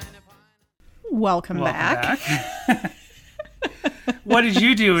 Welcome back. What did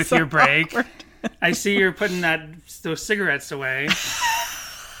you do with So your break? awkward. I see you're putting those cigarettes away.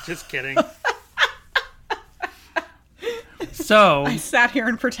 Just kidding. So, I sat here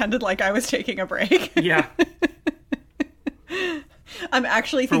and pretended like I was taking a break. yeah. I'm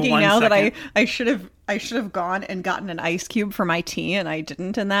actually For thinking 1 now that second. I should have gone and gotten an ice cube for my tea, and I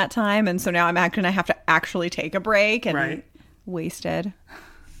didn't in that time, and so now I'm going to have to actually take a break, and Right. wasted.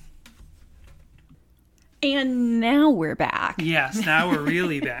 And now we're back. Yes, now we're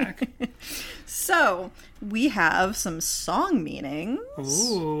really back. So we have some song meanings.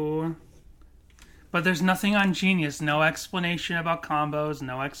 Ooh. But there's nothing on Genius. No explanation about combos.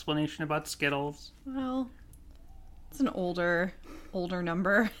 No explanation about Skittles. Well, it's an older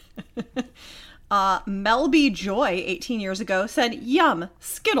number. Mel B. Joy, 18 years ago, said, "Yum,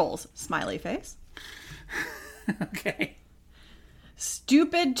 Skittles," smiley face. Okay.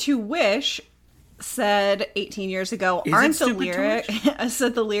 Stupid to Wish said 18 years ago, Is it aren't the stupid to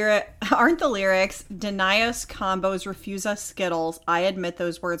lyric aren't the lyrics deny us combos, refuse us Skittles. I admit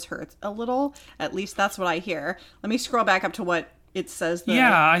those words hurt a little. At least that's what I hear. Let me scroll back up to what it says.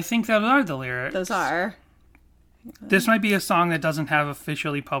 Yeah, I think those are the lyrics. Those are. This might be a song that doesn't have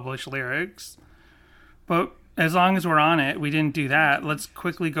officially published lyrics. But as long as we're on it, we didn't do that. Let's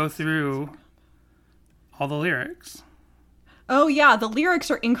quickly go through all the lyrics. Oh yeah, the lyrics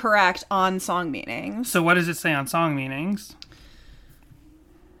are incorrect on song meanings. So what does it say on song meanings?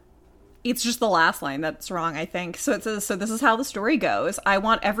 It's just the last line that's wrong, I think. So it says, so this is how the story goes. I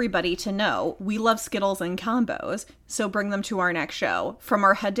want everybody to know we love Skittles and combos, so bring them to our next show. From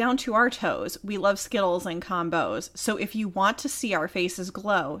our head down to our toes, we love Skittles and combos. So if you want to see our faces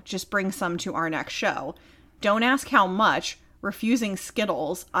glow, just bring some to our next show. Don't ask how much. Refusing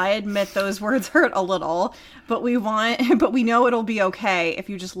Skittles. I admit those words hurt a little, but we know it'll be okay if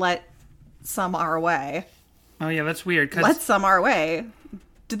you just let some our way. Oh yeah, that's weird. Let some our way.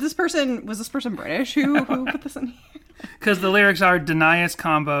 Was this person British who put this in here? Because the lyrics are, deny us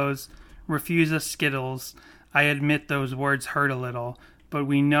combos, refuse us Skittles. I admit those words hurt a little, but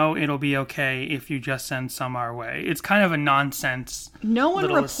we know it'll be okay if you just send some our way. It's kind of a nonsense. No one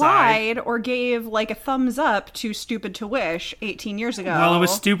little replied aside. or gave like a thumbs up to Stupid to Wish 18 years ago. Well, it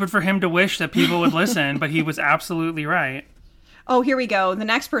was stupid for him to wish that people would listen, but he was absolutely right. Oh, here we go. The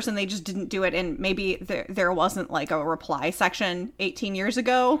next person, they just didn't do it, and maybe there wasn't like a reply section 18 years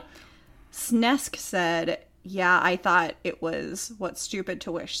ago. Snesk said, yeah, I thought it was what Stupid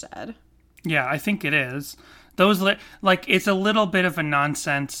to Wish said. Yeah, I think it is. Those it's a little bit of a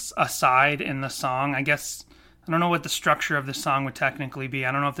nonsense aside in the song. I guess I don't know what the structure of the song would technically be.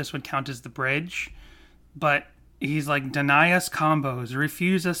 I don't know if this would count as the bridge, but he's like, deny us combos,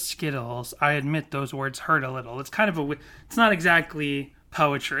 refuse us Skittles. I admit those words hurt a little. It's kind of it's not exactly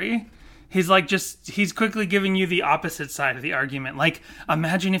poetry. He's like he's quickly giving you the opposite side of the argument. Like,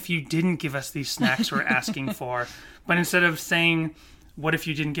 imagine if you didn't give us these snacks we're asking for. But instead of saying, what if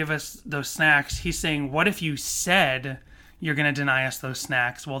you didn't give us those snacks? He's saying, what if you said you're going to deny us those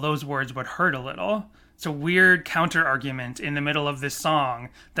snacks? Well, those words would hurt a little. It's a weird counter argument in the middle of this song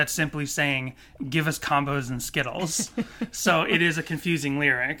that's simply saying, give us combos and Skittles. So it is a confusing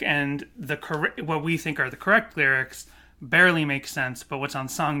lyric, and what we think are the correct lyrics barely make sense, but what's on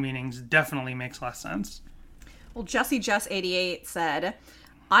Song Meanings definitely makes less sense. Well, Jesse Jess 88 said,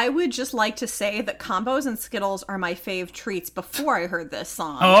 I would just like to say that combos and Skittles are my fave treats before I heard this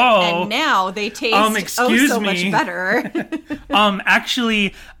song. Oh. And now they taste much better.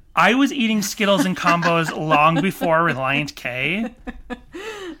 Actually, I was eating Skittles and combos long before Reliant K.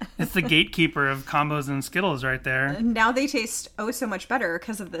 It's the gatekeeper of combos and Skittles right there. Now they taste so much better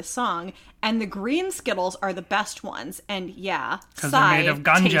because of this song. And the green Skittles are the best ones. And yeah, because they're made of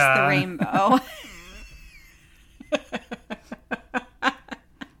ganja. Taste the rainbow.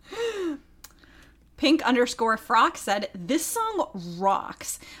 Pink_Frock said, this song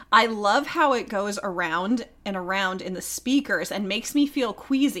rocks. I love how it goes around and around in the speakers and makes me feel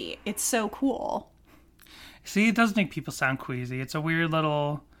queasy. It's so cool. See, it does make people sound queasy. It's a weird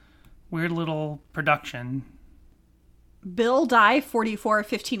little production. Bill Dye 44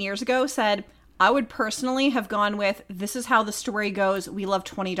 15 years ago said, I would personally have gone with, this is how the story goes. We love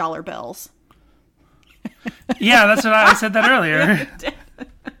 $20 bills. Yeah, that's what I said that earlier.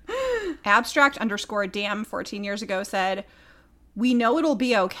 Abstract_Dam 14 years ago said, we know it'll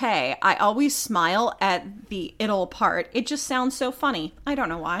be okay. I always smile at the it'll part. It just sounds so funny. I don't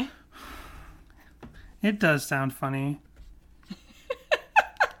know why. It does sound funny.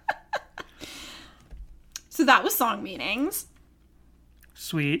 So that was Song Meanings.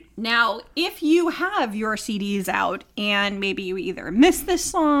 Sweet. Now, if you have your CDs out and maybe you either missed this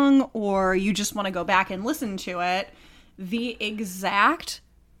song or you just want to go back and listen to it, the exact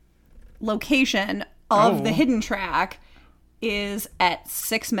location of the hidden track is at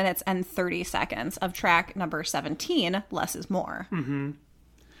 6 minutes and 30 seconds of track number 17, Less is More. Mm-hmm.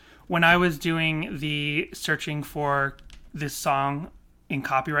 When I was doing the searching for this song in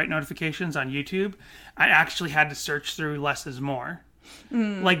copyright notifications on YouTube, I actually had to search through Less is More.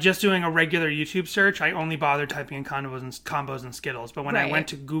 Like just doing a regular YouTube search, I only bothered typing in combos and Skittles. But when I went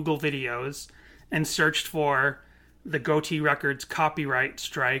to Google Videos and searched for the Goatee Records copyright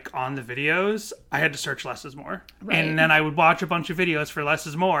strike on the videos, I had to search Less is More. Right. And then I would watch a bunch of videos for Less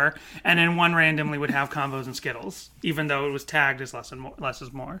is More, and then one randomly would have combos and Skittles, even though it was tagged as Less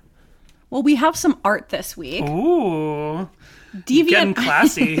is More. Well, we have some art this week. Ooh. Getting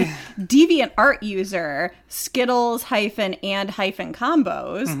classy. Deviant art user,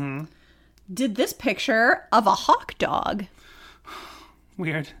 Skittles-and-combos, did this picture of a hawk dog.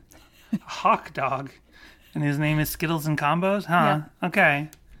 Weird. A hawk dog. And his name is Skittles and Combos? Huh. Yeah. Okay.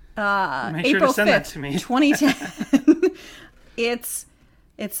 Make sure April to send 5th, that to me. 2010.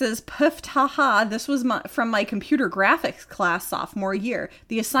 It says, Puffed haha, this was from my computer graphics class sophomore year.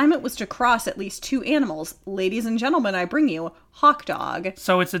 The assignment was to cross at least 2 animals. Ladies and gentlemen, I bring you hawk dog.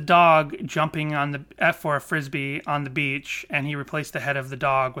 So it's a dog jumping for a frisbee on the beach, and he replaced the head of the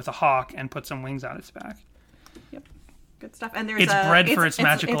dog with a hawk and put some wings on its back. Yep. Good stuff. And there's bred for its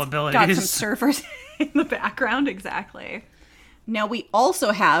magical abilities. Got some surfers in the background, exactly. Now we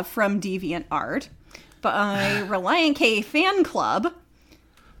also have from DeviantArt by Reliant K Fan Club.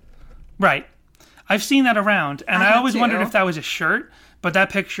 Right. I've seen that around, and I always wondered if that was a shirt, but that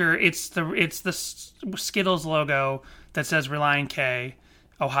picture, it's the Skittles logo that says Reliant K,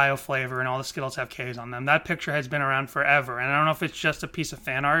 Ohio flavor, and all the Skittles have Ks on them. That picture has been around forever, and I don't know if it's just a piece of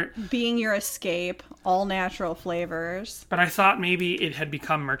fan art. Being your escape, all natural flavors. But I thought maybe it had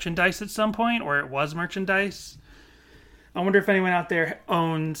become merchandise at some point, or it was merchandise. I wonder if anyone out there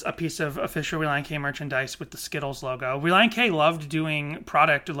owns a piece of official Reliant K merchandise with the Skittles logo. Reliant K loved doing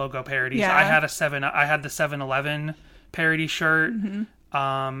product logo parodies. Yeah. I had the 7-Eleven parody shirt.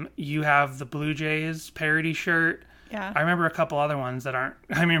 Mm-hmm. You have the Blue Jays parody shirt. Yeah. I remember of a couple other ones that aren't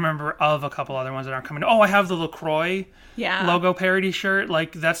coming. Oh, I have the LaCroix logo parody shirt.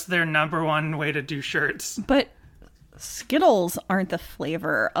 Like, that's their number one way to do shirts. But Skittles aren't the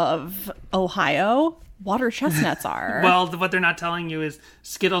flavor of Ohio. Water chestnuts are. Well, what they're not telling you is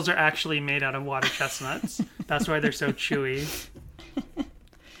Skittles are actually made out of water chestnuts. That's why they're so chewy.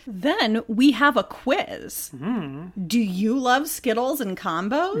 Then we have a quiz. Do you love Skittles and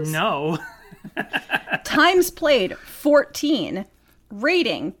combos? No. Times played 14.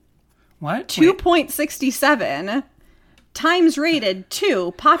 Rating. What? 2.67. Times rated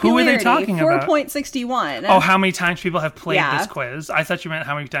 2. Popularity talking about? 4.61. Oh, how many times people have played Yeah. this quiz? I thought you meant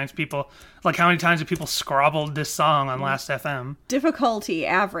how many times have people scrobbled this song on Last FM? Difficulty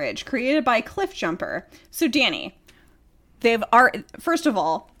average. Created by Cliff Jumper. So, Danny, first of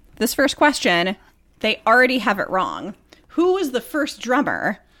all, this first question, they already have it wrong. Who was the first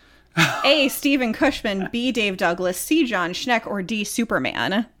drummer? A. Stephen Cushman, B. Dave Douglas, C. John Schneck, or D.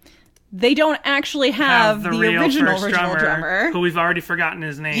 Superman? They don't actually have the real original first drummer. who we've already forgotten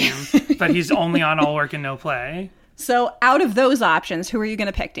his name, but he's only on All Work and No Play. So out of those options, who are you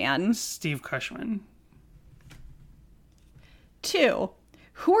going to pick, Dan? Steve Cushman. 2.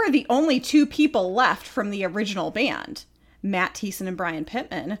 Who are the only 2 people left from the original band? Matt Thiessen and Brian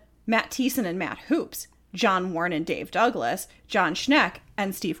Pittman, Matt Thiessen and Matt Hoops, John Warren and Dave Douglas, John Schneck,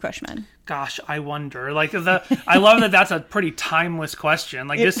 and Steve Cushman. Gosh, I wonder. Like I love that that's a pretty timeless question.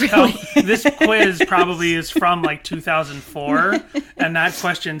 Like this quiz probably is from like 2004, and that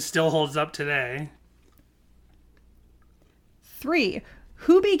question still holds up today. 3.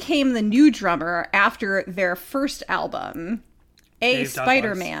 Who became the new drummer after their first album? A. Dave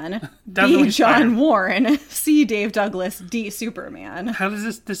Spider-Man, B. Definitely John Spider- Warren, C. Dave Douglas, D. Superman. How does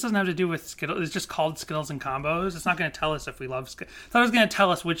this doesn't have to do with Skittles. It's just called Skittles and Combos. It's not going to tell us if we love Skittles. I thought it was going to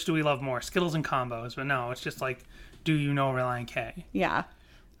tell us which do we love more, Skittles and Combos, but no, it's just like, do you know Relient K? Yeah.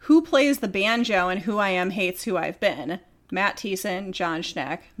 Who plays the banjo in Who I Am Hates Who I've Been? Matt Thiessen, John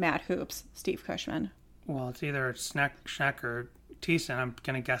Schneck, Matt Hoops, Steve Cushman. Well, it's either Schneck or Thiessen. I'm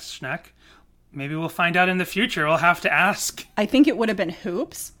going to guess Schneck. Maybe we'll find out in the future. We'll have to ask. I think it would have been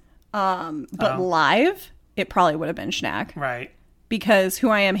Hoops, but live, it probably would have been Schneck. Right. Because Who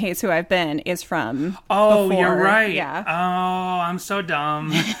I Am Hates Who I've Been is from Oh, before. you're right. Yeah. Oh, I'm so dumb.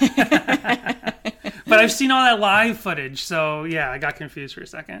 But I've seen all that live footage, so yeah, I got confused for a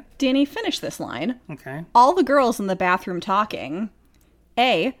second. Danny, finish this line. Okay. All the girls in the bathroom talking.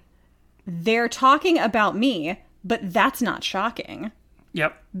 A, they're talking about me, but that's not shocking.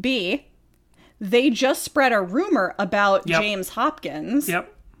 Yep. B, they just spread a rumor about Yep. James Hopkins.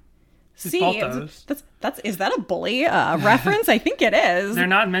 Yep. C, both those. is that a bully reference? I think it is. They're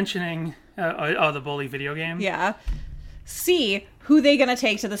not mentioning the Bully video game. Yeah. C, who they gonna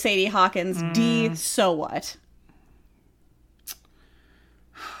take to the Sadie Hawkins? D, so what?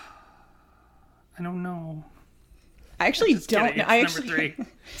 I don't know. I actually Just don't kidding. know. It's number 3.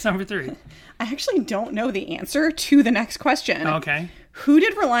 It's number 3. I actually don't know the answer to the next question. Okay. Who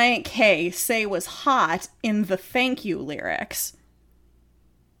did Relient K say was hot in the Thank You lyrics?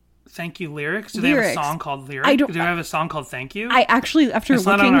 Thank You lyrics? Do they have Lyrics. a song called Lyrics? I don't- Do they have a song called Thank You? I actually, after It's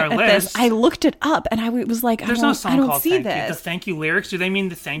not looking on our at this, list. I looked it up and I was like, There's I no don't, song I don't called see Thank You. this. The Thank You lyrics, do they mean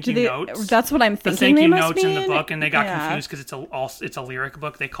the Thank You Do they- notes? That's what I'm The thinking. Thank they You must notes in the mean. book, and they got Yeah. confused because it's a lyric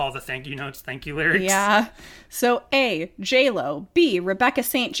book. They call the Thank You notes Thank You lyrics. Yeah. So A, J-Lo. B, Rebecca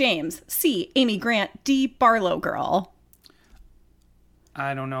St. James. C, Amy Grant. D, Barlow Girl.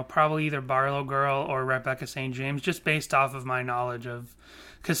 I don't know. Probably either Barlow Girl or Rebecca St. James, just based off of my knowledge of...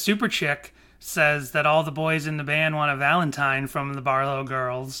 Because Super Chick says that all the boys in the band want a Valentine from the Barlow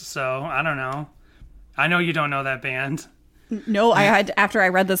Girls, so I don't know. I know you don't know that band. No, after I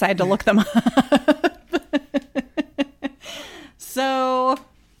read this, I had to look them up. So,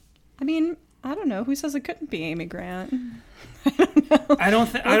 I mean, I don't know. Who says it couldn't be Amy Grant? I don't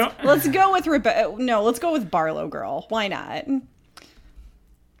think... Let's go with Rebecca. No, let's go with Barlow Girl. Why not?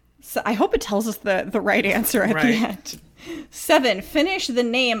 So I hope it tells us the right answer at the Right. end. 7, finish the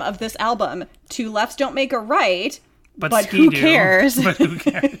name of this album. 2 lefts don't make a right, but who Ski-Doo. cares? But who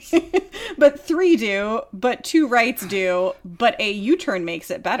cares? But 3 do, but 2 rights do, but a U-turn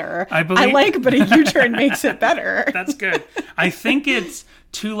makes it better. I believe- like, but a U-turn makes it better. That's good. I think it's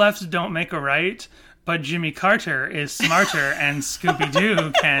 2 lefts don't make a right, but Jimmy Carter is smarter and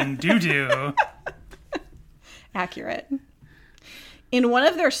Scooby-Doo can do-do. Accurate. In one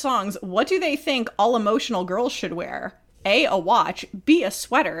of their songs, what do they think all emotional girls should wear? A, a watch. B, a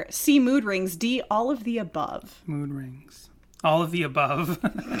sweater. C, mood rings. D, all of the above. Mood rings. All of the above.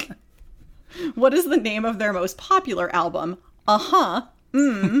 What is the name of their most popular album? Uh-huh.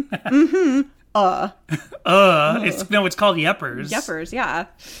 It's called Yeppers. Yeppers, yeah.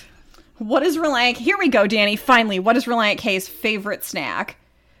 What is Relient... Here we go, Danny. Finally, what is Relient K's favorite snack?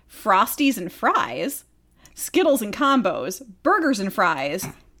 Frosties and fries, Skittles and combos, burgers and fries,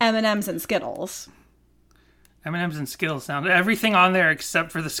 M&M's and Skittles. M&M's and Skittles sound... Everything on there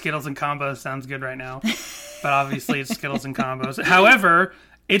except for the Skittles and combos sounds good right now. But obviously it's Skittles and combos. However,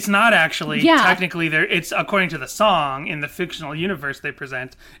 it's not actually technically it's according to the song in the fictional universe they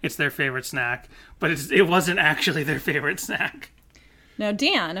present, it's their favorite snack, but it wasn't actually their favorite snack. Now,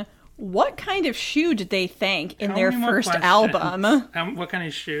 Dan, What kind of shoe did they thank in How their many more first questions? album? What kind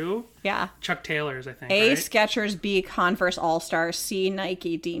of shoe? Yeah. Chuck Taylor's, I think. A, right? Skechers, B, Converse All-Star, C,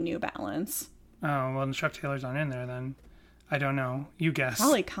 Nike, D, New Balance. Oh, well, Chuck Taylor's not in there then. I don't know. You guess.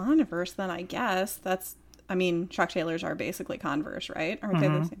 Probably Converse then, I guess. Chuck Taylor's are basically Converse, right? Aren't they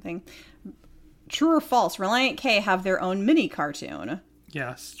the same thing? True or false, Relient K have their own mini cartoon.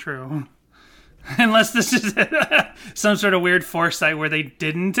 Yes, true. Unless this is some sort of weird foresight where they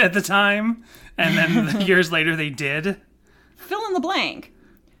didn't at the time, and then years later they did. Fill in the blank.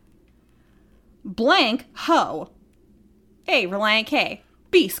 Blank, Ho. A, Relient K.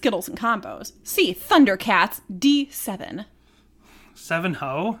 B, Skittles and Combos. C, Thundercats. D, 7. 7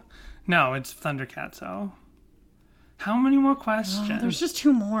 Ho? No, it's Thundercats Ho. How many more questions? There's just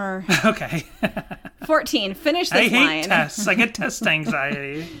 2 more. Okay. 14. Finish this I hate line. tests. I get test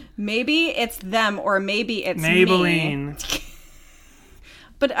anxiety. Maybe it's them or maybe it's Maybelline. me.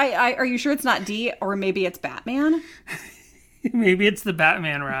 But are you sure it's not D or maybe it's Batman? Maybe it's the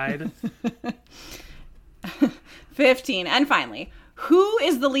Batman ride. 15. And finally, who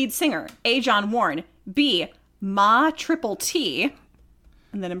is the lead singer? A, John Warren. B, Ma Triple T.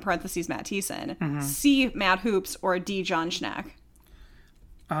 And then in parentheses, Matt Thiessen. C, Matt Hoops. Or D, John Schneck.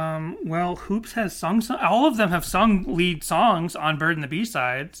 Well, Hoops has sung. All of them have sung lead songs on Bird and the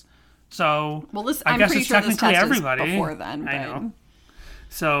B-sides. So, Well, I I'm guess pretty it's sure this technically test everybody. is before then. I But know.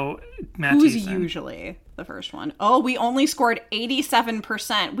 So, Matt who's Thiessen. usually the first one? Oh, we only scored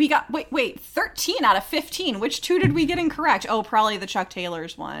 87%. We got, wait, 13 out of 15. Which 2 did we get incorrect? Oh, probably the Chuck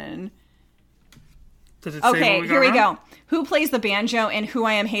Taylor's one. Does it say Okay, what we got here we wrong? go. Who plays the banjo in Who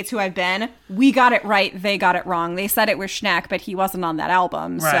I Am Hates Who I've Been? We got it right. They got it wrong. They said it was Schneck, but he wasn't on that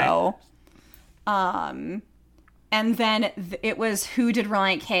album. Right. So, and then it was who did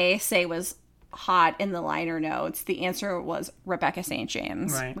Relient K say was hot in the liner notes? The answer was Rebecca St.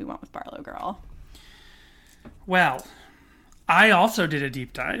 James. Right. We went with Barlow Girl. Well, I also did a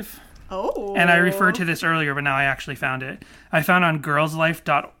deep dive. Oh. And I referred to this earlier, but now I actually found it. I found on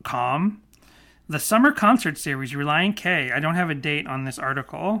girlslife.com the summer concert series Relient K. I don't have a date on this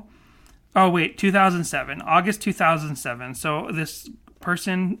article. Oh, wait, 2007. August 2007. So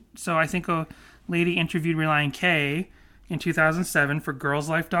I think a lady interviewed Relient K in 2007 for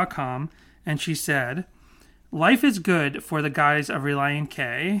girlslife.com, and she said, "Life is good for the guys of Relient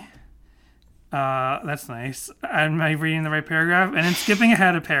K." That's nice. Am I reading the right paragraph? And then skipping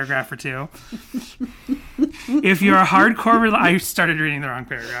ahead a paragraph or two. If you're a hardcore... I started reading the wrong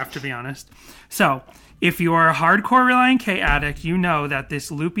paragraph, to be honest. So, if you are a hardcore Relient K addict, you know that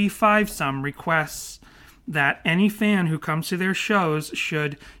this loopy 5-some requests that any fan who comes to their shows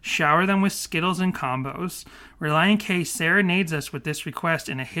should shower them with Skittles and Combos. Relient K serenades us with this request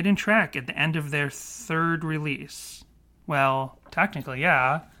in a hidden track at the end of their 3rd release. Well, technically,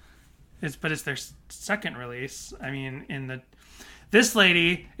 yeah. But it's their second release. I mean, this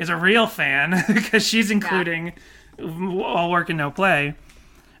lady is a real fan because she's including All Work and No Play.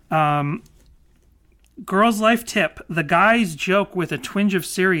 Girls' Life tip: the guys joke with a twinge of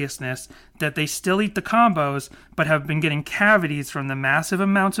seriousness that they still eat the combos, but have been getting cavities from the massive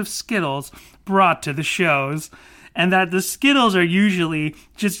amounts of Skittles brought to the shows, and that the Skittles are usually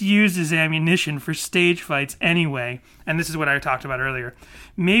just used as ammunition for stage fights anyway. And this is what I talked about earlier.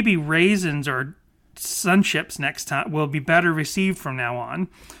 Maybe raisins or sun chips next time will be better received from now on.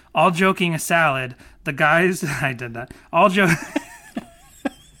 All joking aside, the guys... I did that. All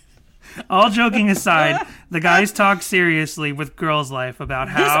joking aside, the guys talk seriously with Girls' Life about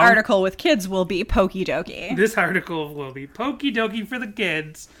how... This article with kids will be pokey dokey. This article will be pokey dokey for the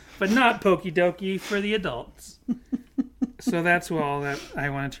kids, but not pokey dokey for the adults. So that's all that I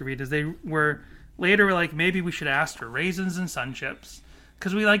wanted to read. Is they were like, maybe we should ask for raisins and sun chips.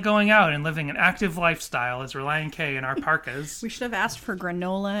 Because we like going out and living an active lifestyle as Relient K in our parkas. We should have asked for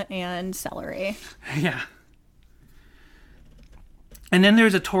granola and celery. Yeah. And then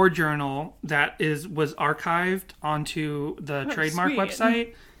there's a tour journal that was archived onto the trademark sweet.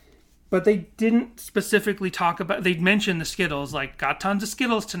 website. But they didn't specifically talk about... They mentioned the Skittles, like, got tons of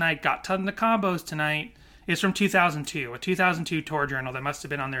Skittles tonight, got tons of combos tonight. It's from 2002, a 2002 tour journal that must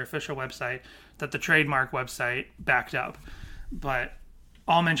have been on their official website that the trademark website backed up. But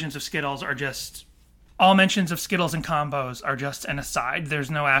all mentions of Skittles and combos are just an aside.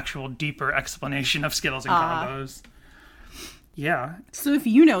 There's no actual deeper explanation of Skittles and combos. Yeah. So if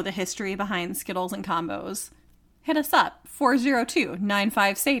you know the history behind Skittles and Combos, hit us up,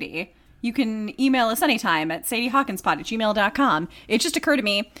 402-95-SADIE. You can email us anytime at sadiehawkinspod@gmail.com. It just occurred to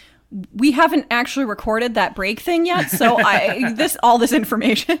me, we haven't actually recorded that break thing yet, so all this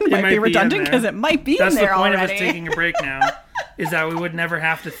information might be redundant because it might be in there already. That's the point of us taking a break now. is that we would never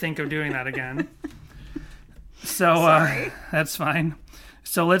have to think of doing that again. So that's fine.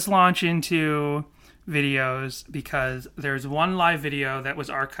 So let's launch into videos because there's one live video that was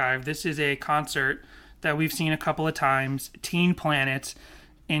archived. This is a concert that we've seen a couple of times, Teen Planet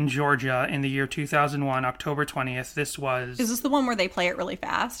in Georgia in the year 2001, October 20th. Is this the one where they play it really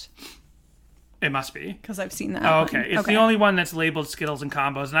fast? It must be. Because I've seen that. Oh, okay. It's the only one that's labeled Skittles and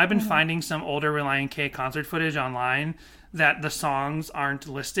Combos. And I've been finding some older Relient K concert footage online that the songs aren't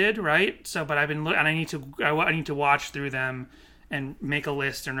listed, right? So, but I've been and I need to watch through them and make a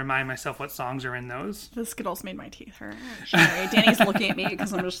list and remind myself what songs are in those. The Skittles made my teeth hurt. Sorry. Danny's looking at me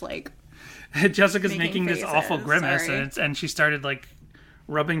because I'm just like... Jessica's making this awful grimace and she started like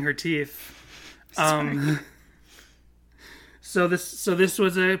rubbing her teeth. So this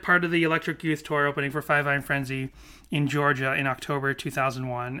was a part of the Electric Youth Tour opening for Five Iron Frenzy in Georgia in October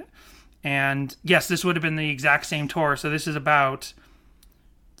 2001. And yes, this would have been the exact same tour. So this is about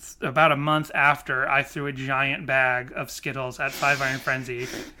a month after I threw a giant bag of Skittles at Five Iron Frenzy.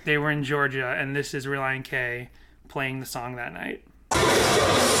 They were in Georgia, and this is Relient K playing the song that night.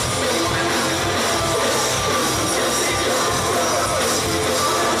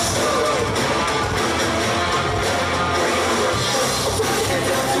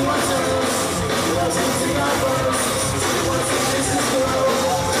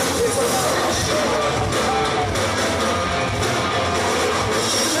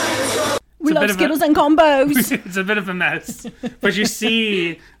 We love Skittles and Combos. It's a bit of a mess. But you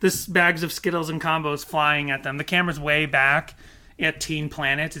see this bags of Skittles and Combos flying at them. The camera's way back at Teen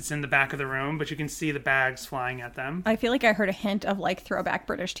Planet. It's in the back of the room, but you can see the bags flying at them. I feel like I heard a hint of like throwback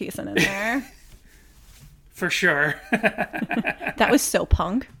British Thiessen in there. For sure. That was so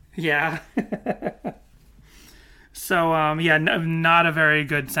punk. Yeah. So, not a very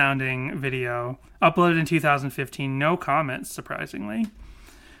good sounding video. Uploaded in 2015. No comments, surprisingly.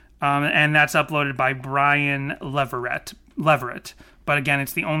 And that's uploaded by Brian Leverett. But again,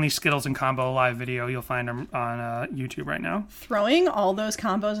 it's the only Skittles and Combo live video you'll find on YouTube right now. Throwing all those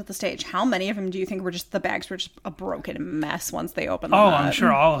combos at the stage, how many of them do you think the bags were just a broken mess once they opened them up? I'm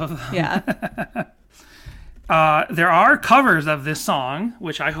sure all of them. Yeah. There are covers of this song,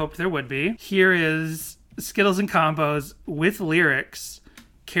 which I hoped there would be. Here is Skittles and Combos with lyrics,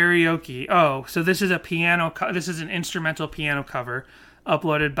 karaoke. Oh, so this is this is an instrumental piano cover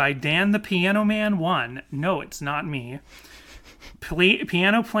uploaded by Dan the Piano Man 1. No, it's not me.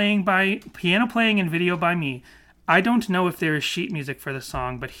 Piano playing and video by me. I don't know if there is sheet music for the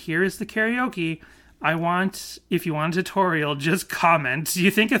song, but here is the karaoke. If you want a tutorial, just comment. Do you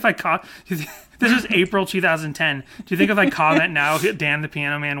think if I this is April 2010. Do you think if I comment now, Dan the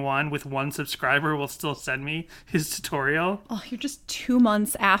Piano Man 1 with 1 subscriber will still send me his tutorial? Oh, you're just 2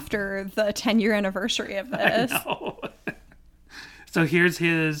 months after the 10-year anniversary of this. I know. So here's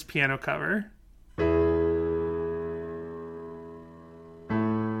his piano cover.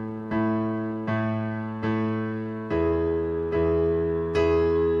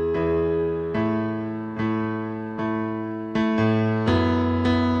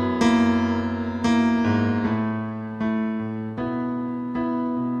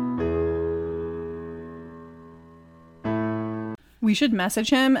 We should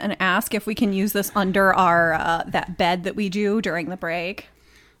message him and ask if we can use this under our that bed that we do during the break.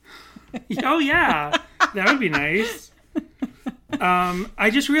 Oh, yeah. That would be nice. I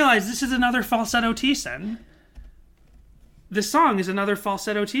just realized this is another falsetto Thiessen. This song is another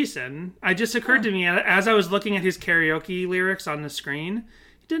falsetto Thiessen. It just occurred to me as I was looking at his karaoke lyrics on the screen.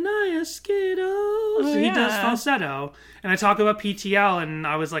 Deny us Skittles. He does falsetto. And I talk about PTL, and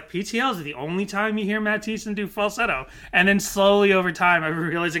I was like, PTL is the only time you hear Matt Thiessen do falsetto. And then slowly over time, I'm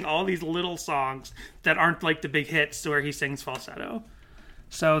realizing all these little songs that aren't like the big hits where he sings falsetto.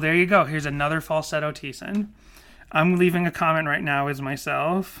 So there you go. Here's another falsetto Thiessen. I'm leaving a comment right now as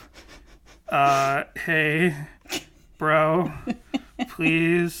myself. Hey, bro,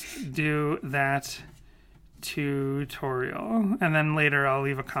 please do that tutorial. And then later I'll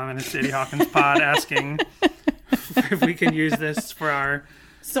leave a comment at Sadie Hawkins Pod asking if we can use this for our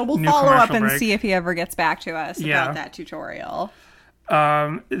So we'll follow up and see if he ever gets back to us about that tutorial.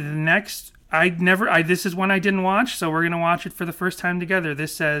 Next, this is one I didn't watch, so we're going to watch it for the first time together.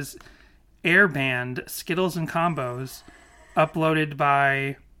 This says Airband Skittles and Combos, uploaded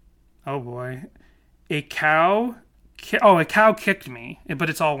by, a cow kicked me, but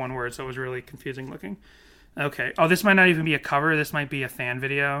it's all one word, so it was really confusing looking. Okay. Oh, this might not even be a cover. This might be a fan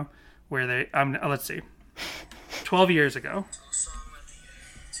video where they, let's see, 12 years ago.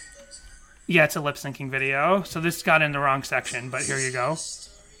 Yeah, it's a lip syncing video. So this got in the wrong section, but here you go.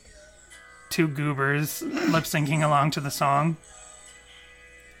 two goobers lip syncing along to the song.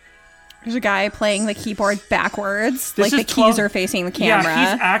 There's a guy playing the keyboard backwards, This like is the 12 keys are facing the camera.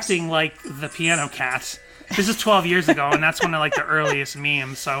 Yeah, he's acting like the Piano Cat. This is 12 years ago, and that's one of like the earliest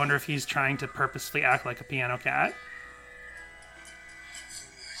memes. So I wonder if he's trying to purposely act like a piano cat.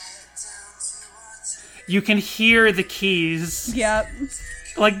 You can hear the keys. Yep.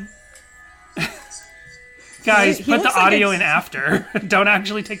 Like, guys, He put the looks like audio it's- in after. Don't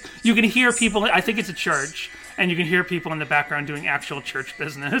actually take. You can hear people. I think it's a church, and you can hear people in the background doing actual church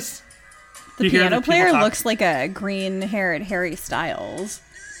business. The You hear piano the people player talk- looks like a green-haired Harry Styles.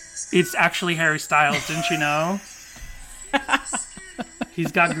 It's actually Harry Styles, didn't you know?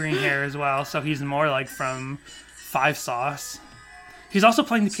 He's got green hair as well, so he's more like from Five Sauce. He's also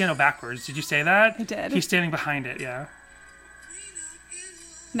playing the piano backwards. Did you say that? I did. He's standing behind it, yeah.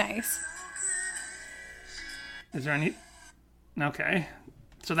 Nice. Is there any... Okay.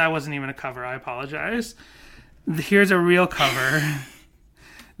 So that wasn't even a cover. I apologize. Here's a real cover.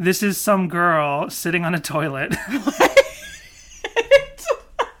 This is some girl sitting on a toilet.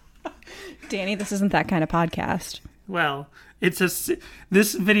 Danny, this isn't that kind of podcast. Well, this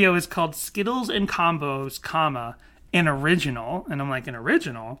video is called Skittles and Combos, comma, an original, and I'm like, an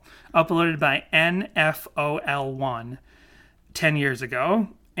original, uploaded by NFOL1 10 years ago,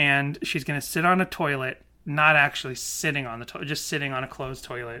 and she's going to sit on a toilet, not actually sitting on the toilet, just sitting on a closed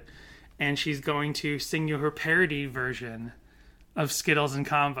toilet, and she's going to sing you her parody version of Skittles and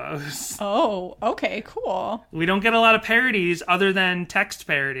Combos. Oh, okay, cool. We don't get a lot of parodies other than text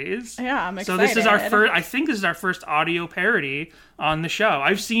parodies. Yeah, I'm So this is our excited. first. I think this is our first audio parody on the show.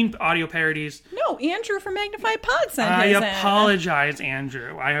 I've seen audio parodies. No, Andrew from Magnified Pod sent I his in. apologize,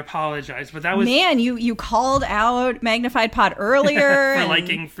 Andrew. I apologize, but that was Man, you called out Magnified Pod earlier. for and-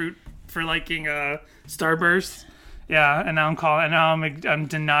 liking Starburst. Yeah, and now I'm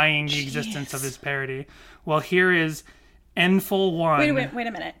denying the existence of his parody. Well, here is Enful One. Wait a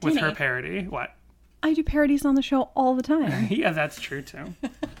minute. With her Danny, parody. What? I do parodies on the show all the time. Yeah, that's true too.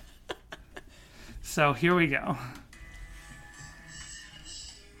 So here we go.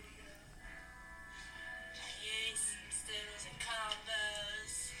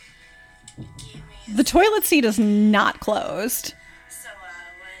 The toilet seat is not closed.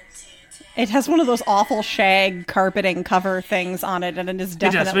 It has one of those awful shag carpeting cover things on it, and it is It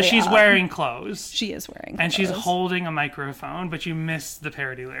definitely does, but she's up. wearing clothes. She is wearing And she's clothes. holding a microphone, but you missed the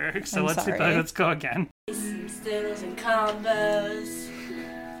parody lyrics. So I'm let's sorry. go again. Skittles and combos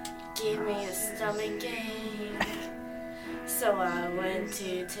give me a stomach ache, so I went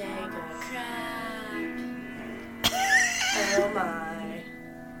to take a crap. Oh my,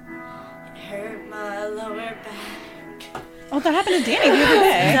 it hurt my lower back. Oh, that happened to Danny the other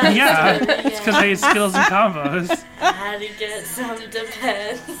day. Yeah, it's because I ate Skittles and Combos. I had to get some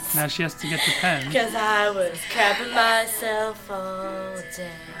Depends, Now she has to get the pen. cause I was crapping myself all day.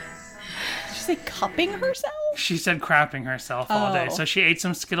 Did she say cupping herself? She said crapping herself all day. Oh. So she ate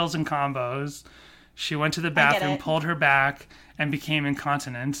some Skittles and Combos. She went to the get bathroom, it. pulled her back, and became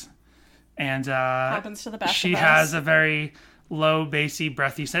incontinent. And Happens to the best she of us. has a very low, bassy,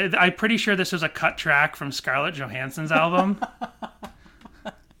 breathy. I'm pretty sure this was a cut track from Scarlett Johansson's album.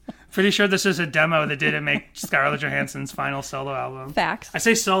 Pretty sure this is a demo that didn't make Scarlett Johansson's final solo album. Facts. I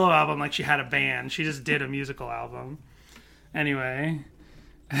say solo album like she had a band. She just did a musical album. Anyway,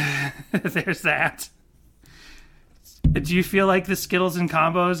 there's that. Do you feel like the Skittles and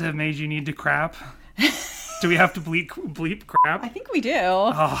Combos have made you need to crap? Do we have to bleep crap? I think we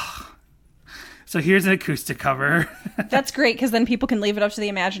do. So here's an acoustic cover. That's great, because then people can leave it up to the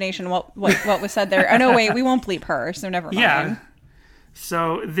imagination what was said there. Oh, no, wait, we won't bleep her, so never mind. Yeah.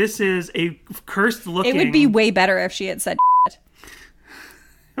 So this is a cursed looking... It would be way better if she had said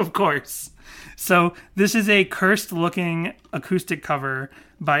Of course. So this is a cursed looking acoustic cover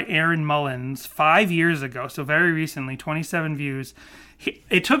by Aaron Mullins 5 years ago. So very recently, 27 views.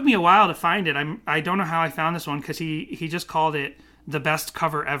 It took me a while to find it. I don't know how I found this one because he just called it the best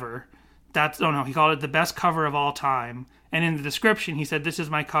cover ever. He called it the best cover of all time. And in the description, he said, this is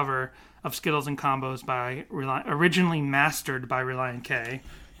my cover of Skittles and Combos by originally mastered by Reliant K.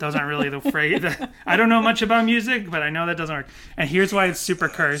 Those aren't really the phrase. I don't know much about music, but I know that doesn't work. And here's why it's super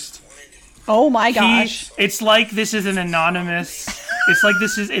cursed. Oh my gosh. It's like this is an anonymous.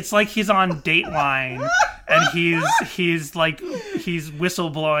 It's like he's on Dateline, and he's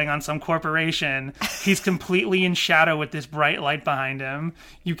whistleblowing on some corporation. He's completely in shadow with this bright light behind him.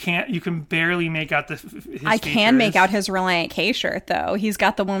 You can barely make out his I can make features. out his Reliant K shirt, though. He's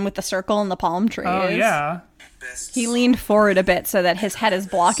got the one with the circle and the palm trees. Oh yeah. He leaned forward a bit so that his head is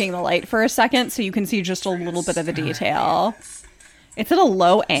blocking the light for a second, so you can see just a little bit of the detail. It's at a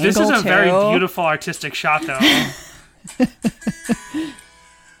low angle, This is a too. very beautiful artistic shot, though. It's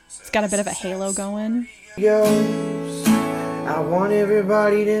got a bit of a halo going. Goes. I want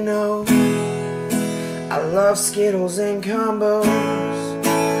everybody to know I love Skittles and combos.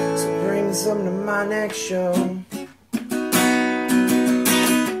 So bring some to my next show. From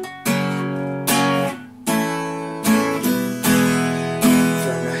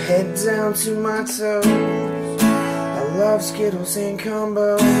my head down to my toes, I love Skittles and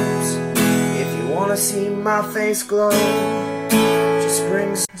combos. If you wanna see my face glow, just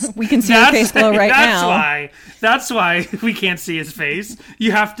bring some. We can see your face glow right that's now. That's why we can't see his face.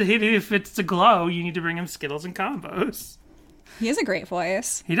 You have to hit it. If it's to glow, you need to bring him Skittles and combos. He has a great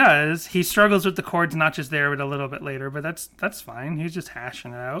voice. He does. He struggles with the chords, not just there, but a little bit later. But that's fine. He's just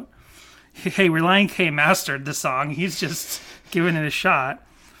hashing it out. Hey, Relient K mastered the song. He's just giving it a shot.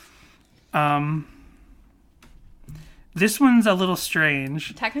 This one's a little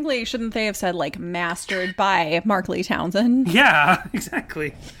strange. Technically, shouldn't they have said, like, mastered by Mark Lee Townsend? Yeah,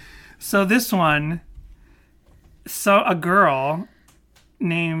 exactly. So this one, a girl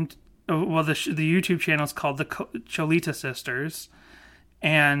named, the YouTube channel is called the Cholita Sisters,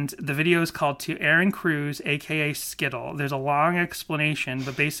 and the video is called To Aaron Cruz, aka Skittle. There's a long explanation,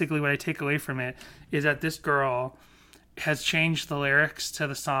 but basically what I take away from it is that this girl has changed the lyrics to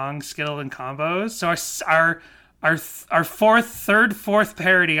the song Skittle and Combos. So our fourth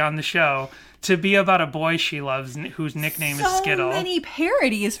parody on the show to be about a boy she loves whose nickname is Skittle. So many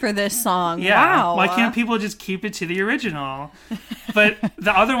parodies for this song. Yeah. Wow. Why can't people just keep it to the original? But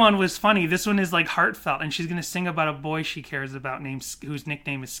the other one was funny. This one is like heartfelt, and she's going to sing about a boy she cares about whose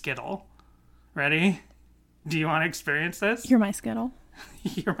nickname is Skittle. Ready? Do you want to experience this? You're my Skittle.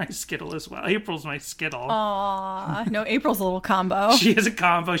 You're my Skittle as well. April's my Skittle. Aw. No, April's a little combo. She is a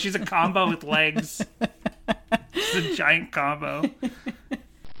combo. She's a combo with legs. She's a giant combo.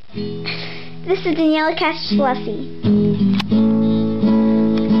 This is Daniela Castellassi.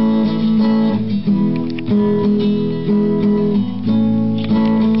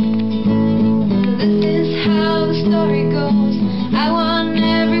 This is how the story goes. I want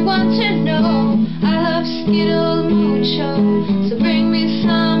everyone to know I love Skittles mucho. So bring me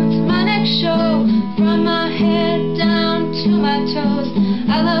some to my next show. From my head down to my toes,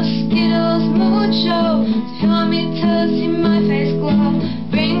 I love Skittles mucho. So if you want me to see my face glow,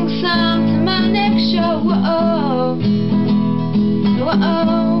 bring some to my next show. Whoa, whoa, whoa.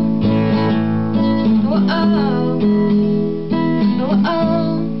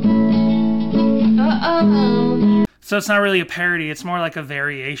 So it's not really a parody, it's more like a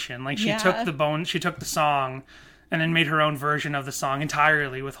variation. Like she Yeah. took the song and then made her own version of the song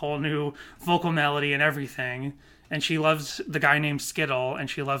entirely with whole new vocal melody and everything. And she loves the guy named Skittle, and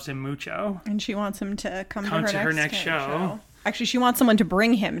she loves him mucho. And she wants him to come to her next show. show. Actually, she wants someone to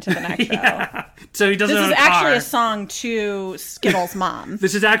bring him to the next show. So he doesn't This own is a car. actually a song to Skittles' mom.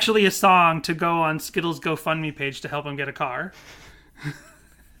 This is actually a song to go on Skittles' GoFundMe page to help him get a car.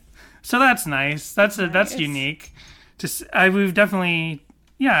 So that's nice. That's unique. We've definitely,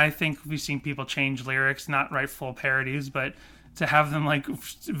 I think we've seen people change lyrics, not write full parodies, but to have them like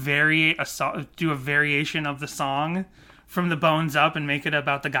do a variation of the song from the Bones Up and make it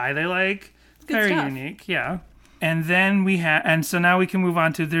about the guy they like. Very stuff. unique, yeah. And then so now we can move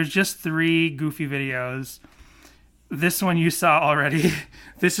on to, there's just 3 Goofy videos. This one you saw already.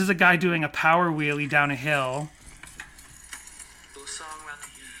 This is a guy doing a power wheelie down a hill.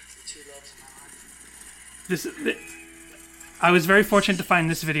 I was very fortunate to find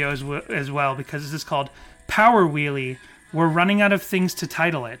this video as well, because this is called Power Wheelie. We're running out of things to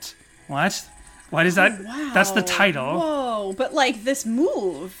title it. What? What is that? Wow. That's the title. Whoa, but like this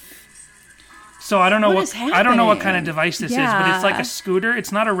move. So I don't know What is I don't know what kind of happening? device this is, but it's like Yeah. a scooter.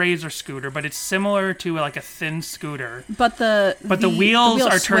 It's not a razor scooter, but it's similar to like a thin scooter. But the wheels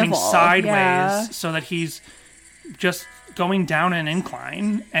are turning swivel. sideways Yeah. so that he's just going down an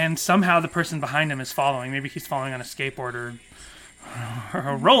incline, and somehow the person behind him is following. Maybe he's following on a skateboard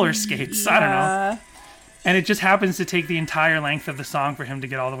or roller skates. I don't know. And it just happens to take the entire length of the song for him to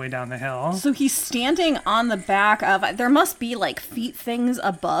get all the way down the hill. So he's standing on the back of. There must be like feet things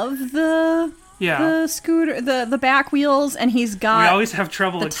above the scooter, the back wheels, and he's got. We always have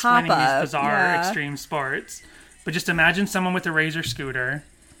trouble the explaining top these up, bizarre yeah. extreme sports. But just imagine someone with a razor scooter.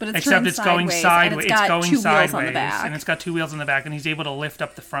 But it's except turned it's going sideways, sideways. and it's got going 2 wheels sideways, on the back. and it's got 2 wheels on the back, and he's able to lift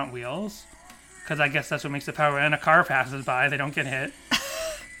up the front wheels. Because I guess that's what makes it power. And a car passes by, they don't get hit.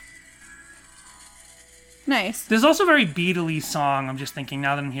 Nice. There's also a very Beatley song. I'm just thinking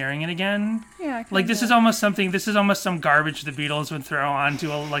now that I'm hearing it again. Yeah. Like this is almost something. This is almost some garbage the Beatles would throw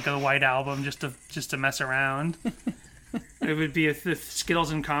onto a White Album just to mess around. It would be the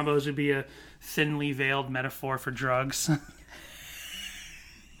Skittles and combos would be a thinly veiled metaphor for drugs.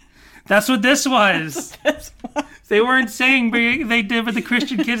 That's what this was. They weren't saying, but they did, but the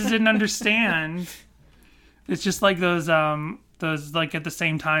Christian kids didn't understand. It's just like those like at the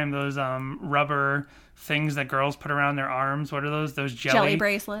same time, those rubber things that girls put around their arms. What are those? Those Jelly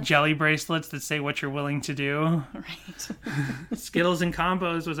bracelets. Jelly bracelets that say what you're willing to do. Right. Skittles and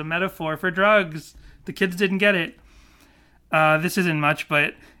combos was a metaphor for drugs. The kids didn't get it. This isn't much,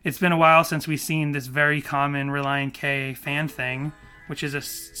 but it's been a while since we've seen this very common Relient K fan thing, which is a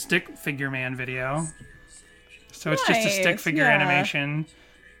stick figure man video. So it's just a stick figure animation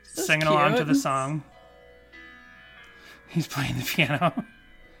singing along to the song. He's playing the piano.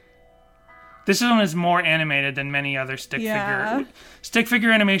 This one is more animated than many other stick figure. Stick figure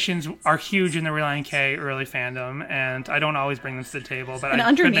animations are huge in the Relient K early fandom, and I don't always bring them to the table. But and I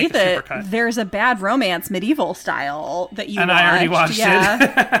underneath could make it, there's a Bad Romance medieval style that you and I already watched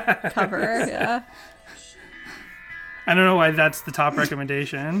it. Cover, yeah. I don't know why that's the top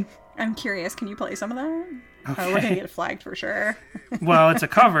recommendation. I'm curious. Can you play some of that? Okay. Oh, we're gonna get flagged for sure. Well, it's a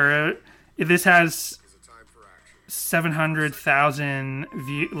cover. This has 700,000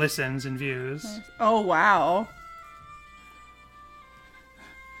 listens and views. Oh, wow.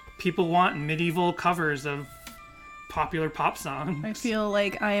 People want medieval covers of popular pop songs. I feel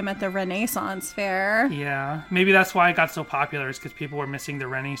like I am at the Renaissance fair. Yeah. Maybe that's why it got so popular, is because people were missing the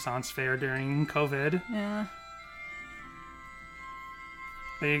Renaissance fair during COVID. Yeah.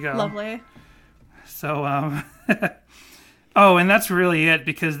 There you go. Lovely. So, oh, and that's really it,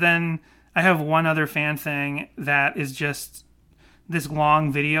 because then I have one other fan thing that is just this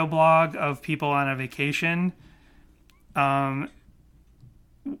long video blog of people on a vacation. 7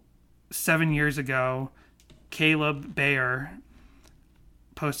 years ago, Caleb Bayer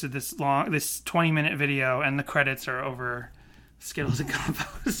posted this 20-minute video, and the credits are over Skittles and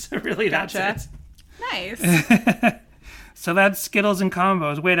combos. So really, Gotcha. That's Nice. it. So that's Skittles and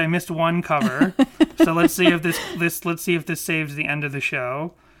combos. Wait, I missed one cover. So let's see if this saves the end of the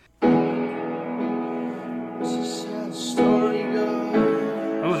show.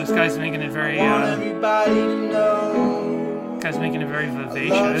 Oh, this guy's making it very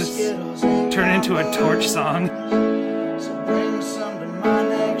vivacious. Turn it into a torch song.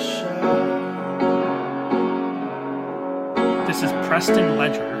 This is Preston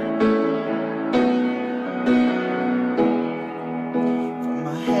Ledger.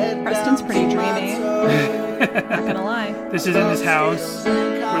 Preston's pretty dreamy. Not gonna lie. This is in his house.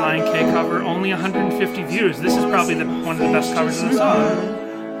 Relient K cover, only 150 views. This is probably one of the best covers of the song.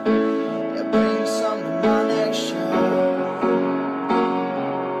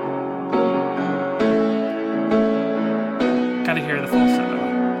 Gotta hear the full solo.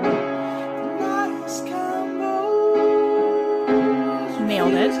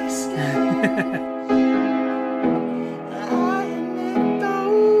 Nailed it.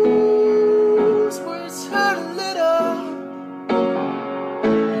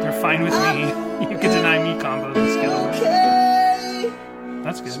 Fine with me. You can deny me combos and Skittles.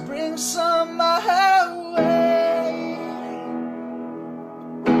 That's good. Bring some my way.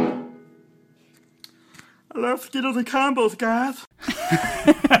 I love Skittles and combos, guys.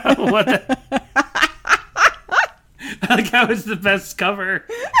 What the? I like how it's the best cover.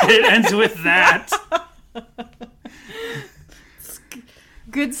 It ends with that.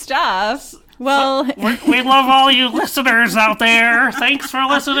 Good stuff. Well, we love all you listeners out there. Thanks for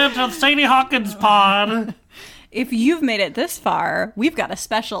listening to the Sadie Hawkins Pod. if you've made it this far, we've got a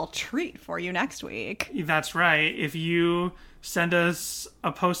special treat for you next week. That's right. If you send us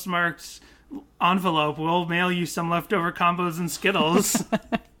a postmarked envelope, we'll mail you some leftover combos and Skittles.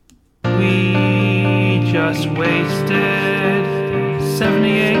 We just wasted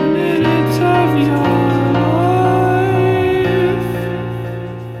 78 minutes.